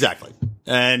 Exactly.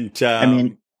 And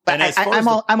I'm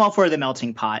all for the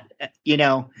melting pot.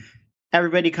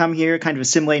 Everybody come here, kind of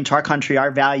assimilate into our country,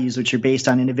 our values, which are based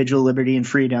on individual liberty and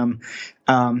freedom.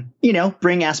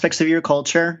 Bring aspects of your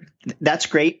culture. That's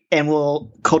great. And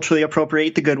we'll culturally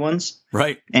appropriate the good ones.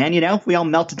 Right. And, we all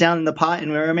melt it down in the pot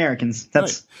and we're Americans.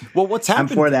 That's right. Well, what's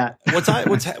happened? I'm for that.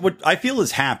 What I feel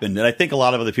has happened, and I think a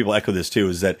lot of other people echo this too,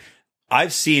 is that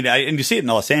I've seen, and you see it in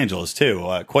Los Angeles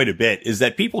too, quite a bit, is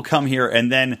that people come here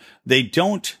and then they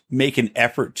don't make an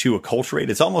effort to acculturate.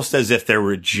 It's almost as if they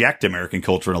reject American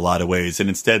culture in a lot of ways, and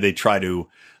instead they try to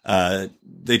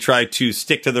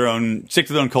stick to their own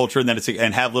culture, and then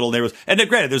and have little neighborhoods. And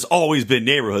granted, there's always been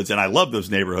neighborhoods, and I love those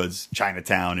neighborhoods,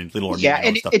 Chinatown and Little Orlando. Yeah,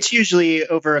 and it's usually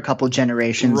over a couple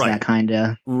generations, right. That kind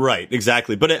of. Right,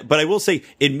 exactly. But I will say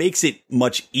it makes it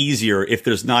much easier if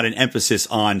there's not an emphasis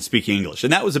on speaking English,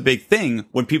 and that was a big thing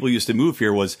when people used to move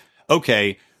here. Was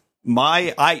okay.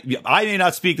 I may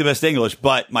not speak the best English,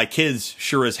 but my kids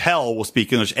sure as hell will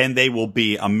speak English, and they will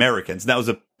be Americans. And that was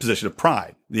a position of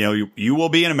pride. You will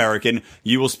be an American,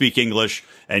 you will speak English,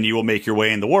 and you will make your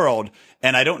way in the world.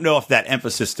 And I don't know if that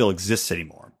emphasis still exists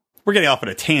anymore. We're getting off on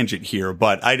a tangent here,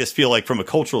 but I just feel like from a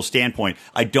cultural standpoint,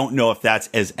 I don't know if that's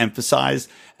as emphasized,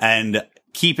 and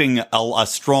keeping a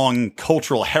strong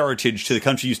cultural heritage to the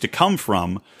country you used to come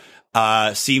from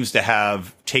seems to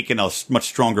have taken a much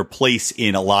stronger place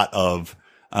in a lot of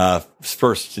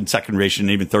first and second generation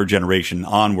and even third generation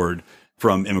onward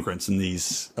from immigrants in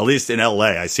these, at least in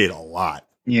LA, I see it a lot.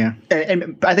 Yeah.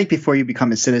 And I think before you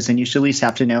become a citizen, you should at least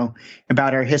have to know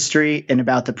about our history and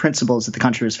about the principles that the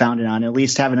country was founded on, at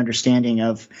least have an understanding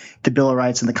of the Bill of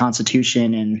Rights and the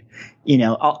Constitution and,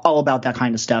 all about that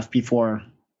kind of stuff before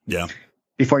you're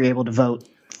able to vote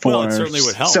for it certainly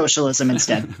would help. Socialism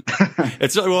instead.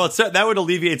 That would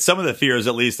alleviate some of the fears,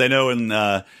 at least. I know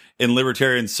in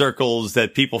libertarian circles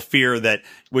that people fear that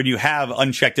when you have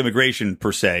unchecked immigration,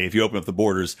 per se, if you open up the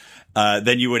borders,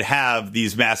 then you would have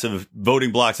these massive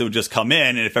voting blocks that would just come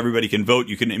in. And if everybody can vote,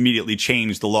 you can immediately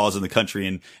change the laws in the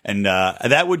country. And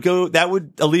that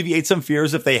would alleviate some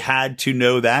fears if they had to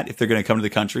know that if they're going to come to the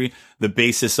country, the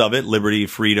basis of it, liberty,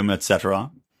 freedom,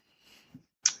 etc.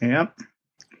 Yep.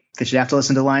 They should have to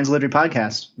listen to Lions Liberty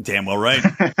podcast. Damn well right.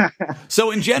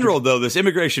 So in general, though, this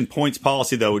immigration points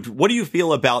policy, though, what do you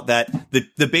feel about that?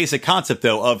 The basic concept,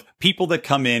 though, of people that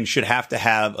come in should have to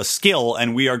have a skill,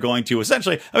 and we are going to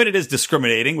essentially, it is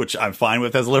discriminating, which I'm fine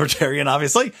with as a libertarian,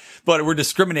 obviously, but we're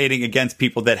discriminating against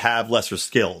people that have lesser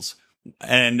skills.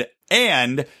 And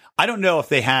I don't know if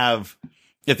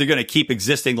they're going to keep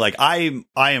existing. Like I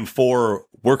am for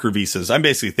worker visas. I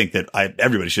basically think that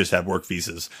everybody should just have work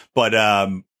visas,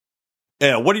 but,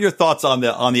 what are your thoughts on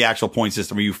the actual point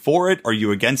system? Are you for it? Are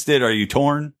you against it? Are you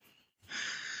torn?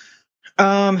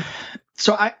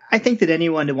 So I think that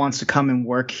anyone that wants to come and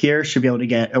work here should be able to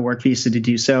get a work visa to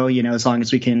do so, as long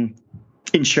as we can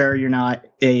ensure you're not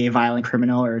a violent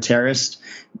criminal or a terrorist.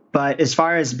 But as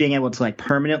far as being able to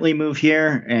permanently move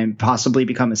here and possibly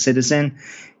become a citizen,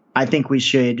 I think we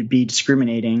should be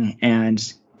discriminating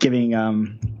and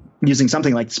giving using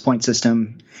something like this point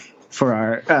system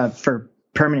for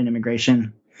permanent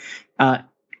immigration. I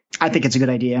think it's a good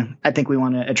idea. I think we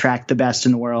want to attract the best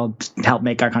in the world to help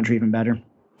make our country even better.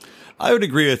 I would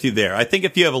agree with you there. I think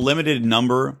if you have a limited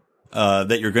number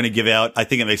that you're going to give out, I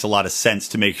think it makes a lot of sense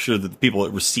to make sure that the people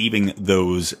receiving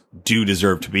those do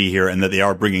deserve to be here and that they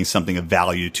are bringing something of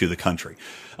value to the country.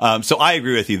 So I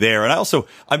agree with you there.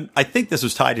 And I think this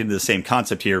was tied into the same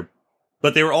concept here,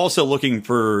 but they were also looking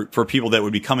for people that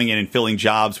would be coming in and filling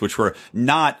jobs which were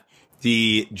not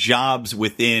the jobs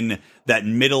within that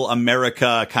middle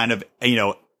America kind of,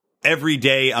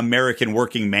 everyday American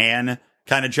working man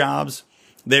kind of jobs.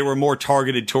 They were more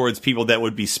targeted towards people that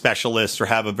would be specialists or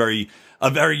have a very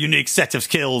unique set of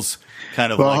skills.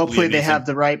 Kind of. Well, hopefully they have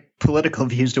the right political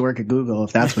views to work at Google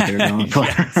if that's what they're going for.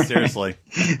 Yeah, seriously.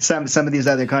 Some of these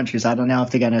other countries, I don't know if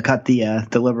they're going to cut the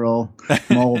liberal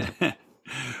mold.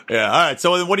 Yeah. All right.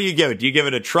 So what do you give it? Do you give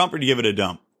it a Trump or do you give it a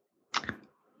dump?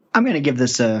 I'm going to give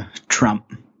this a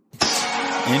Trump.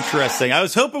 Interesting. I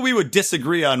was hoping we would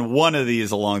disagree on one of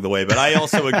these along the way, but I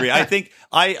also agree.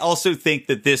 I also think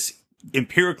that this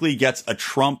empirically gets a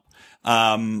Trump.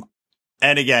 And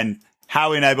again,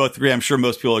 Howie and I both agree. I'm sure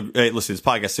most people listening to this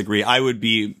podcast agree. I would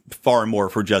be far more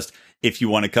for just, if you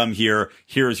want to come here,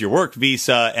 here's your work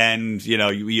visa. And,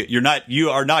 you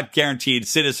are not guaranteed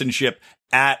citizenship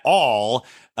at all.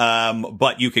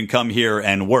 But you can come here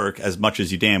and work as much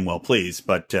as you damn well please.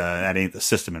 But that ain't the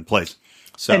system in place.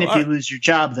 So, and if you lose your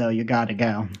job, though, you got to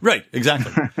go. Right.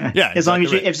 Exactly. Yeah. as long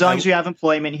as you have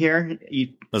employment here,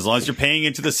 as long as you're paying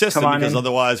into the system, because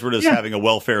otherwise we're just having a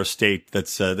welfare state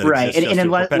that's right. And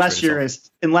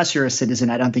unless you're a citizen,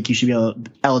 I don't think you should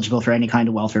be eligible for any kind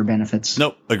of welfare benefits.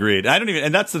 Nope. Agreed.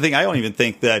 And that's the thing. I don't even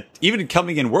think that even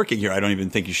coming and working here, I don't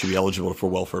even think you should be eligible for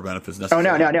welfare benefits necessarily.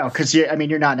 Oh no. Because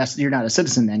you're not a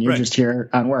citizen then. You're just here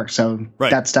on work. So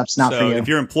that stuff's not for you. If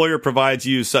your employer provides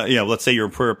you, let's say your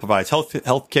employer provides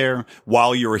health care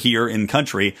while you're here in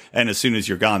country, and as soon as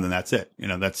you're gone, then that's it.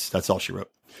 That's all she wrote.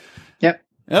 Yep.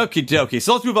 Okay.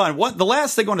 So let's move on. The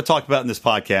last thing I want to talk about in this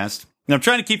podcast, and I'm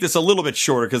trying to keep this a little bit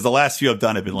shorter because the last few I've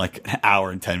done have been like an hour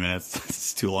and 10 minutes.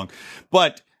 It's too long.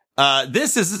 But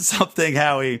this isn't something,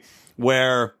 Howie,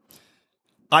 where,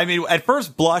 at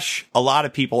first blush, a lot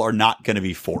of people are not going to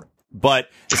be for it. But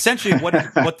essentially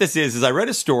what this is I read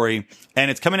a story,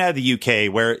 and it's coming out of the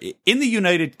UK, where in the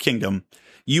United Kingdom,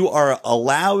 you are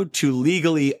allowed to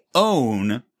legally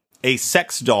own a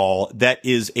sex doll that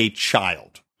is a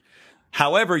child.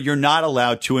 However, you're not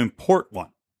allowed to import one.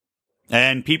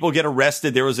 And people get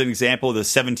arrested. There was an example of the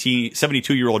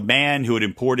 72-year-old man who had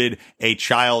imported a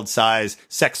child-size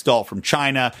sex doll from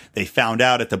China. They found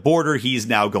out at the border. He's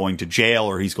now going to jail,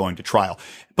 or he's going to trial.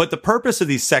 But the purpose of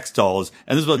these sex dolls,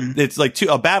 and this is it's like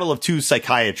a battle of two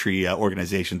psychiatry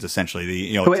organizations,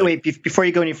 essentially. Wait, before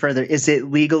you go any further, is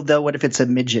it legal though? What if it's a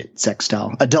midget sex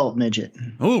doll, adult midget?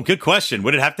 Oh, good question.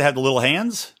 Would it have to have the little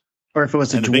hands? Or if it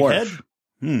was a dwarf? Big head?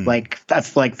 Like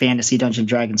that's like fantasy Dungeon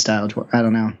Dragon style. I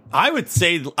don't know. I would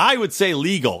say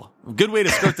legal. Good way to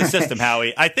skirt the system,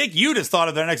 Howie. I think you just thought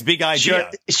of their next big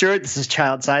idea. Sure, this is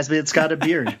child size, but it's got a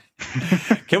beard.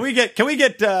 Can we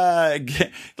get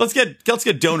let's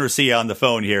get Donor C on the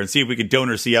phone here and see if we can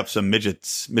Donor C up some midget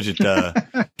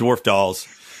dwarf dolls.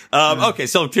 Okay,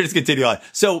 so let's continue on.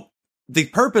 So the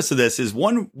purpose of this is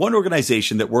one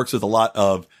organization that works with a lot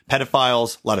of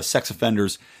pedophiles, a lot of sex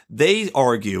offenders. They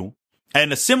argue,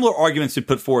 and a similar argument's been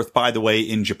put forth, by the way,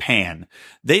 in Japan.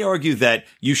 They argue that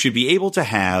you should be able to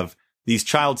have these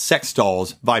child sex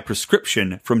dolls by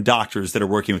prescription from doctors that are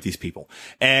working with these people.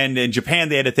 And in Japan,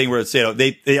 they had a thing where it's,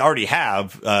 they already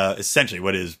have, essentially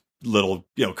what is little,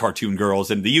 cartoon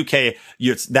girls. In the UK,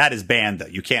 that is banned though.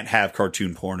 You can't have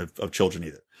cartoon porn of children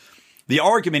either. The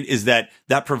argument is that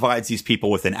provides these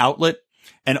people with an outlet,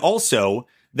 and also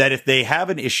that if they have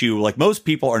an issue, like most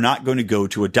people are not going to go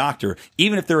to a doctor,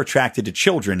 even if they're attracted to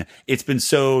children. It's been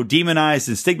so demonized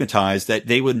and stigmatized that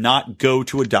they would not go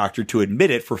to a doctor to admit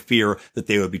it for fear that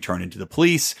they would be turned into the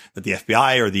police, that the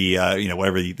FBI or the,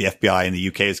 whatever the FBI in the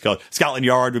UK is called, Scotland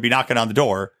Yard, would be knocking on the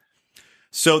door.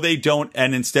 So they don't,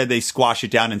 and instead they squash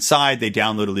it down inside. They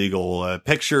download illegal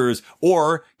pictures,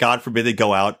 or God forbid they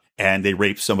go out and they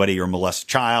rape somebody or molest a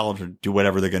child or do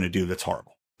whatever they're going to do that's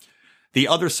horrible. The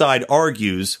other side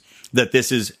argues that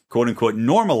this is, quote unquote,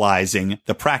 normalizing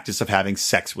the practice of having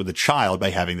sex with a child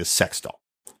by having this sex doll.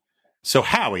 So,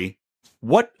 Howie,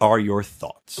 what are your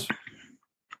thoughts?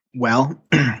 Well,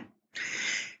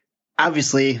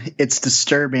 obviously it's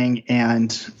disturbing and,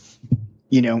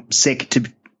 sick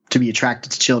to be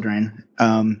attracted to children.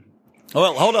 Well,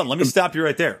 hold on. Let me stop you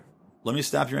right there.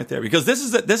 Because this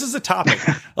is a topic.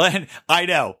 And I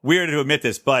know, weird to admit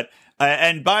this, but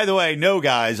and by the way, no,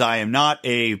 guys, I am not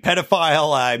a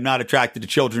pedophile. I'm not attracted to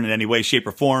children in any way, shape,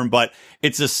 or form. But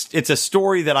it's a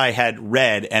story that I had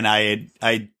read, and I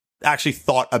actually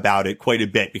thought about it quite a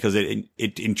bit because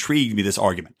it intrigued me, this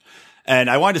argument. And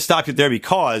I wanted to stop you there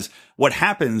because what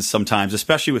happens sometimes,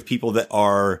 especially with people that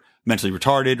are mentally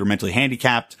retarded or mentally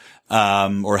handicapped,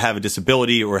 or have a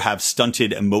disability or have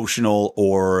stunted emotional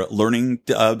or learning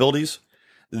abilities,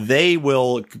 they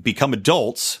will become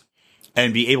adults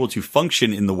and be able to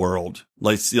function in the world.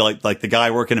 Like the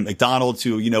guy working at McDonald's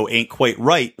who, ain't quite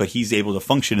right, but he's able to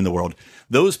function in the world.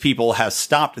 Those people have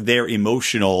stopped their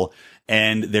emotional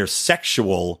and their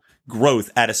sexual growth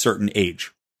at a certain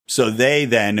age. So they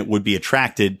then would be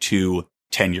attracted to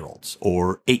 10-year-olds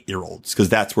or 8-year-olds because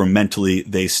that's where mentally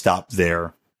they stop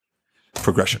their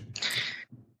progression.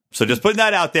 So just putting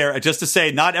that out there, just to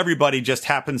say, not everybody just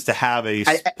happens to have a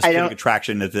specific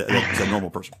attraction as a normal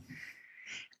person.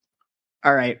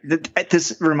 All right.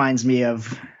 This reminds me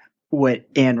of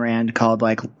what Ayn Rand called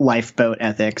like lifeboat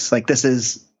ethics. Like this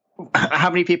is, how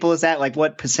many people is that? Like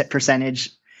what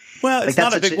percentage? Well, it's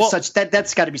not a big,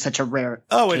 that's got to be such a rare.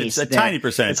 Oh, and it's a tiny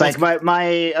percentage. It's like my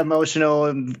emotional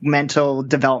and mental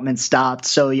development stopped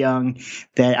so young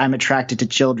that I'm attracted to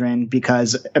children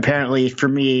because apparently for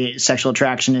me, sexual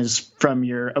attraction is from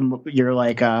your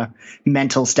like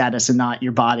mental status and not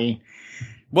your body.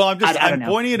 Well, I'm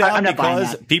pointing it out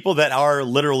because people that are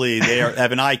literally,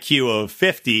 have an IQ of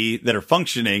 50 that are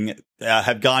functioning,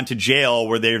 have gone to jail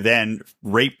where they're then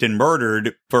raped and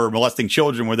murdered for molesting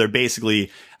children, where they're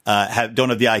basically, don't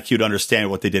have the IQ to understand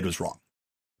what they did was wrong.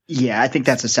 Yeah, I think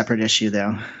that's a separate issue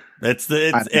though.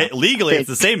 Legally, it's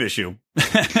the same issue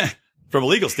from a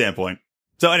legal standpoint.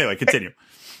 So anyway, continue.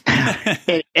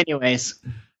 Anyways,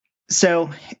 so,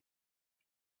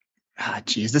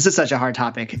 geez, this is such a hard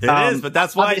topic. It is, but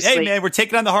that's why, hey man, we're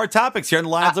taking on the hard topics here on the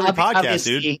Lions Liberty podcast,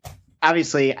 dude.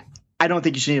 Obviously, I don't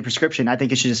think you should need a prescription. I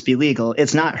think it should just be legal.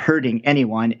 It's not hurting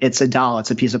anyone. It's a doll.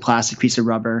 It's a piece of plastic, piece of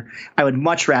rubber. I would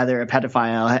much rather a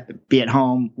pedophile be at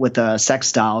home with a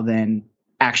sex doll than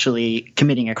actually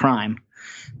committing a crime.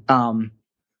 I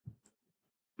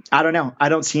don't know. I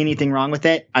don't see anything wrong with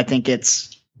it. I think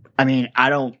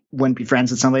wouldn't be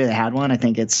friends with somebody that had one. I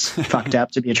think it's fucked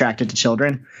up to be attracted to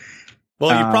children.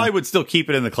 Well, you probably would still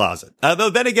keep it in the closet. Though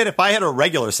then again, if I had a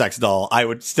regular sex doll, I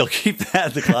would still keep that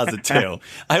in the closet too.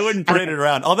 I wouldn't parade it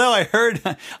around. Although I heard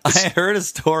a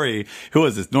story. Who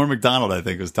was this? Norm Macdonald, I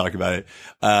think, was talking about it.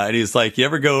 And he was like, you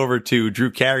ever go over to Drew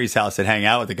Carey's house and hang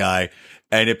out with the guy?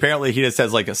 And apparently he just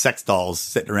has like a sex dolls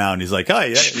sitting around. He's like, oh,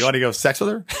 yeah, you want to go have sex with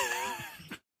her?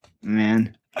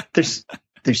 Man, there's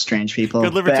strange people.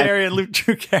 Good libertarian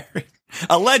Drew Carey.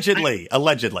 Allegedly.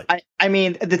 I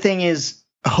mean, the thing is,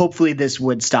 hopefully this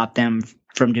would stop them.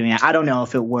 from doing it. I don't know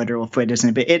if it would or if it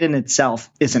isn't, but it in itself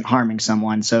isn't harming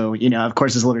someone. So, of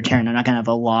course, as a libertarian, I'm not going to have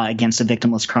a law against a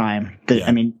victimless crime.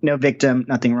 I mean, no victim,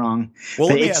 nothing wrong. Well,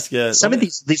 but let me ask you. Some of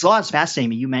these laws fascinate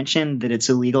me. You mentioned that it's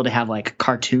illegal to have like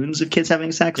cartoons of kids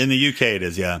having sex. In the UK, it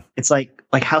is, yeah. It's like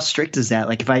how strict is that?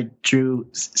 Like if I drew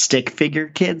stick figure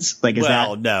kids, like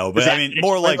no, but I mean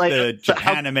more like the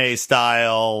Japanime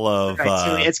style of. Right,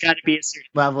 so it's got to be a certain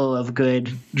level of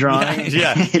good drawing.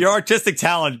 Yeah, your artistic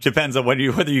talent depends on whether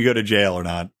you go to jail or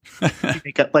not.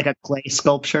 like a clay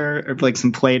sculpture or like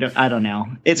some Play-Doh. I don't know.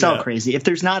 It's all crazy. If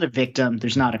there's not a victim,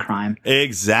 there's not a crime.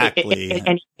 Exactly.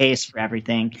 Any case for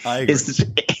everything. I agree.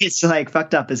 It's like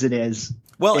fucked up as it is.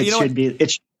 Well, it should be.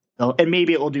 It should. And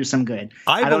maybe it will do some good.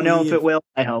 I don't know if it will.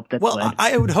 I hope that. Well,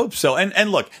 I would hope so.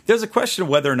 And look, there's a question of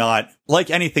whether or not, like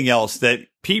anything else, that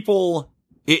people,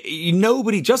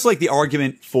 nobody, just like the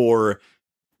argument for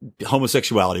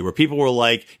homosexuality, where people were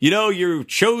like, you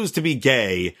chose to be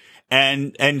gay.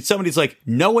 And somebody's like,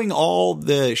 knowing all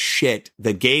the shit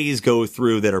that gays go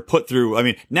through, that are put through. I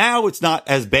mean, now it's not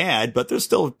as bad, but there's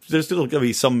still going to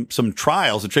be some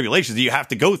trials and tribulations that you have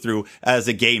to go through as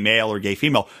a gay male or gay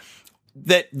female.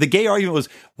 That the gay argument was,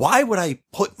 why would I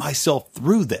put myself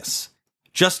through this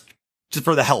just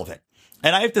for the hell of it?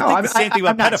 And I have to think the same thing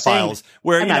about pedophiles,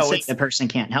 where, I'm not saying the person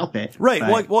can't help it.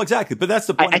 Right. Well, exactly. But that's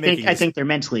the point I'm making. I think they're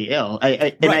mentally ill.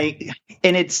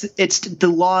 And it's the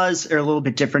laws are a little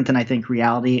bit different than I think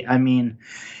reality. I mean,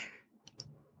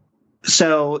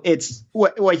 so it's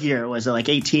what year was it? Like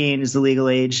 18 is the legal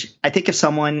age. I think if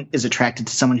someone is attracted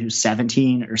to someone who's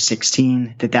 17 or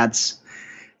 16, that's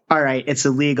all right. It's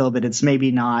illegal, but it's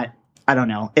maybe not. I don't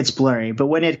know. It's blurry. But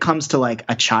when it comes to like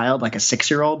a child, like a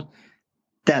 6-year-old,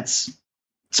 that's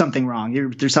something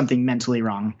wrong. There's something mentally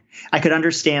wrong. I could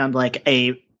understand like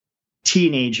a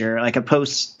teenager, like a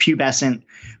post-pubescent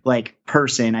like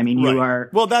person. I mean, you are.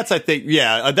 Well, that's, I think,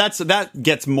 that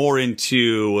gets more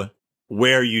into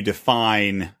where you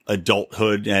define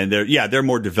adulthood, and they're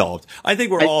more developed. I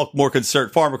think we're all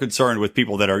far more concerned with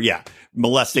people that are,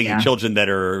 molesting children that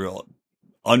are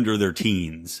under their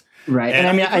teens. Right. And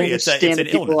I mean, I understand that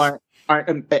people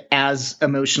aren't as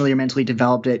emotionally or mentally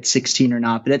developed at 16 or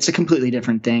not, but it's a completely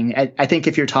different thing. I think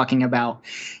if you're talking about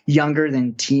younger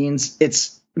than teens,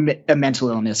 it's a mental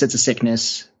illness. It's a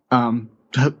sickness.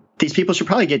 These people should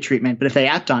probably get treatment, but if they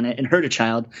act on it and hurt a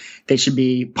child, they should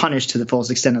be punished to the fullest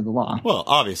extent of the law. Well,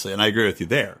 obviously, and I agree with you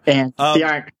there. And they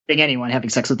aren't hurting anyone having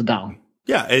sex with a doll.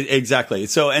 Yeah, exactly.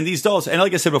 So, and these dolls, and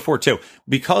like I said before too,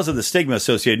 because of the stigma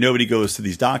associated, nobody goes to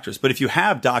these doctors. But if you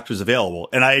have doctors available,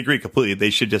 and I agree completely, they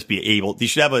should just be able, you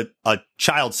should have a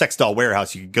child sex doll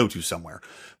warehouse you can go to somewhere.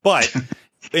 But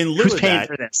in lieu Who's of paying that,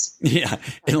 for this? Yeah,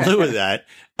 in lieu of that,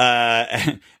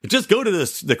 just go to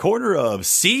the corner of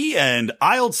C and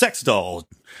aisle sex doll.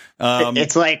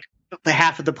 It's like the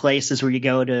half of the place is where you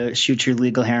go to shoot your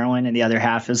legal heroin, and the other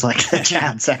half is like the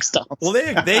child sex dolls. Well,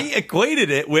 they equated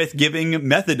it with giving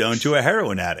methadone to a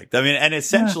heroin addict. I mean, and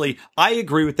essentially, I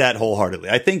agree with that wholeheartedly.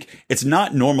 I think it's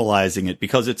not normalizing it,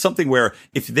 because it's something where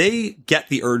if they get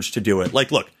the urge to do it,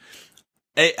 like, look,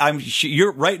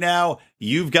 you're right now.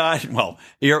 You've got, my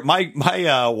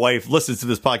wife listens to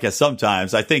this podcast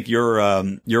sometimes. I think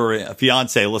your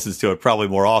fiance listens to it probably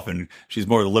more often. She's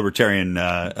more of a libertarian,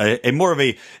 more of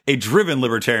a driven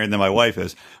libertarian than my wife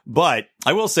is. But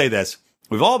I will say this.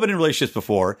 We've all been in relationships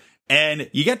before, and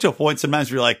you get to a point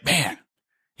sometimes where you're like, man,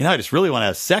 I just really want to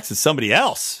have sex with somebody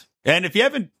else. And if you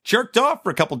haven't jerked off for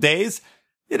a couple days,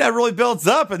 that really builds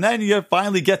up, and then you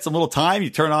finally get some little time. You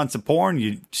turn on some porn,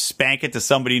 you spank it to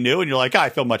somebody new, and you're like, I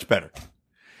feel much better.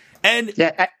 And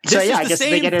I guess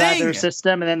they get it out of their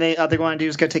system, and then all they want to do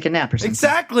is go take a nap or something.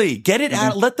 Exactly. Get it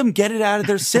out. Let them get it out of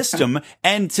their system.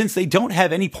 And since they don't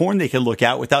have any porn they can look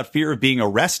at without fear of being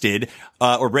arrested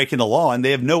or breaking the law, and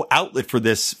they have no outlet for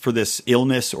this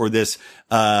illness or this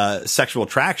sexual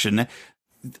attraction,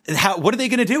 what are they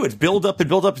going to do? It's build up and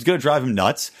build up. It's going to drive them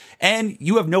nuts, and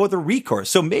you have no other recourse.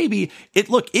 So maybe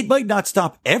it might not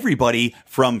stop everybody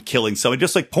from killing somebody,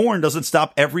 just like porn doesn't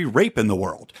stop every rape in the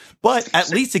world. But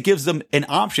at least it gives them an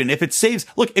option. If it saves,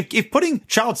 look, if putting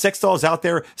child sex dolls out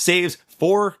there saves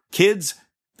 4 kids,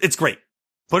 it's great.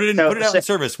 Put it out in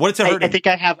service. What's it hurting?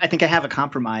 I think I have a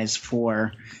compromise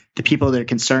for the people that are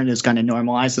concerned is going to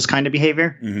normalize this kind of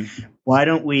behavior. Mm-hmm. Why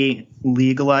don't we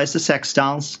legalize the sex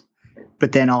dolls,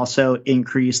 but then also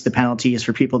increase the penalties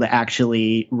for people that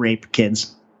actually rape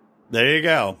kids? There you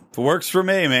go. It works for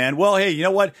me, man. Well, hey, you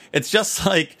know what? It's just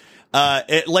like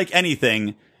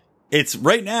anything. It's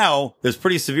right now, there's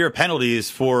pretty severe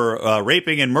penalties for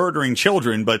raping and murdering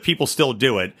children, but people still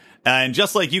do it. And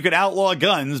just like you could outlaw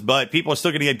guns, but people are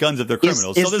still going to get guns if they're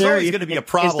criminals. So there's always going to be a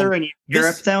problem. Is there in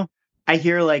Europe, though? I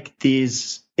hear like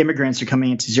these immigrants are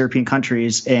coming into European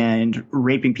countries and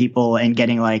raping people and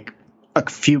getting like a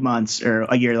few months or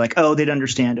a year, like, oh, they'd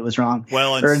understand it was wrong.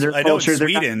 Well, or their I know in culture,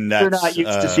 Sweden, they're not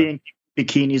used to seeing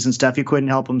bikinis and stuff. You couldn't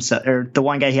help him. Or the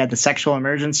one guy, he had the sexual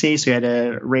emergency, so he had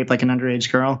to rape like an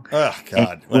underage girl. Oh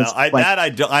God! Well,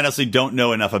 I honestly don't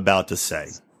know enough about to say.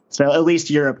 So at least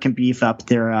Europe can beef up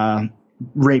their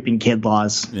raping kid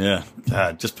laws. Yeah,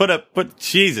 just put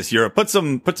Jesus, Europe, put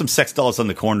some sex dolls on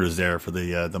the corners there for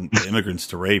the immigrants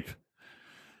to rape.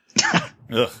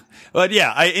 Ugh. But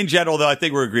yeah, in general, though, I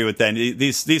think we agree with that.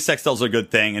 These sex dolls are a good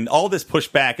thing, and all this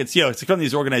pushback, it's from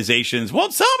these organizations.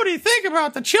 Won't somebody think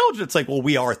about the children? It's like, well,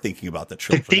 we are thinking about the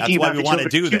children. That's why we want to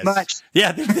do this. Much.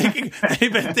 Yeah,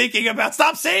 they've been thinking about.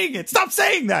 Stop saying it. Stop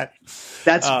saying that.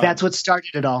 That's what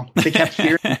started it all. They kept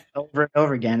hearing it over and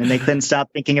over again, and they couldn't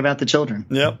stop thinking about the children.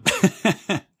 Yep.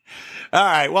 All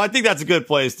right. Well, I think that's a good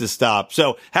place to stop.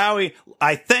 So, Howie,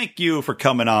 I thank you for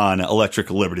coming on Electric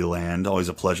Liberty Land. Always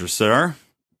a pleasure, sir.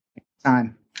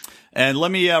 Time. And let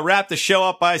me wrap the show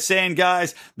up by saying,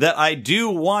 guys, that I do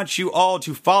want you all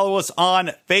to follow us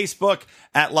on Facebook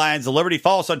at Lions of Liberty.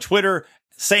 Follow us on Twitter.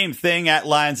 Same thing at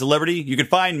Lions of Liberty. You can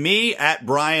find me at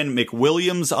Brian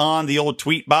McWilliams on the old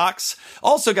tweet box.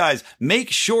 Also, guys,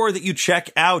 make sure that you check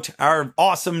out our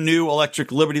awesome new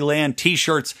Electric Liberty Land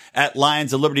t-shirts at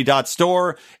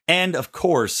lionsofliberty.store. And of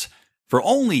course, for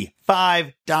only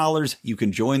 $5, you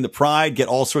can join the Pride, get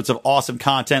all sorts of awesome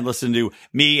content. Listen to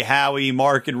me, Howie,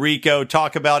 Mark, and Rico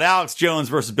talk about Alex Jones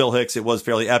versus Bill Hicks. It was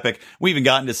fairly epic. We even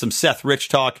got into some Seth Rich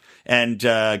talk, and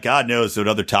God knows what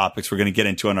other topics we're going to get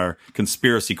into on our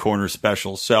Conspiracy Corner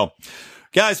special. So,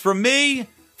 guys, from me,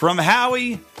 from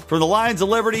Howie, from the Lions of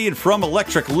Liberty, and from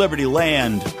Electric Liberty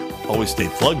Land, always stay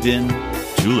plugged in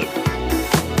to Liberty.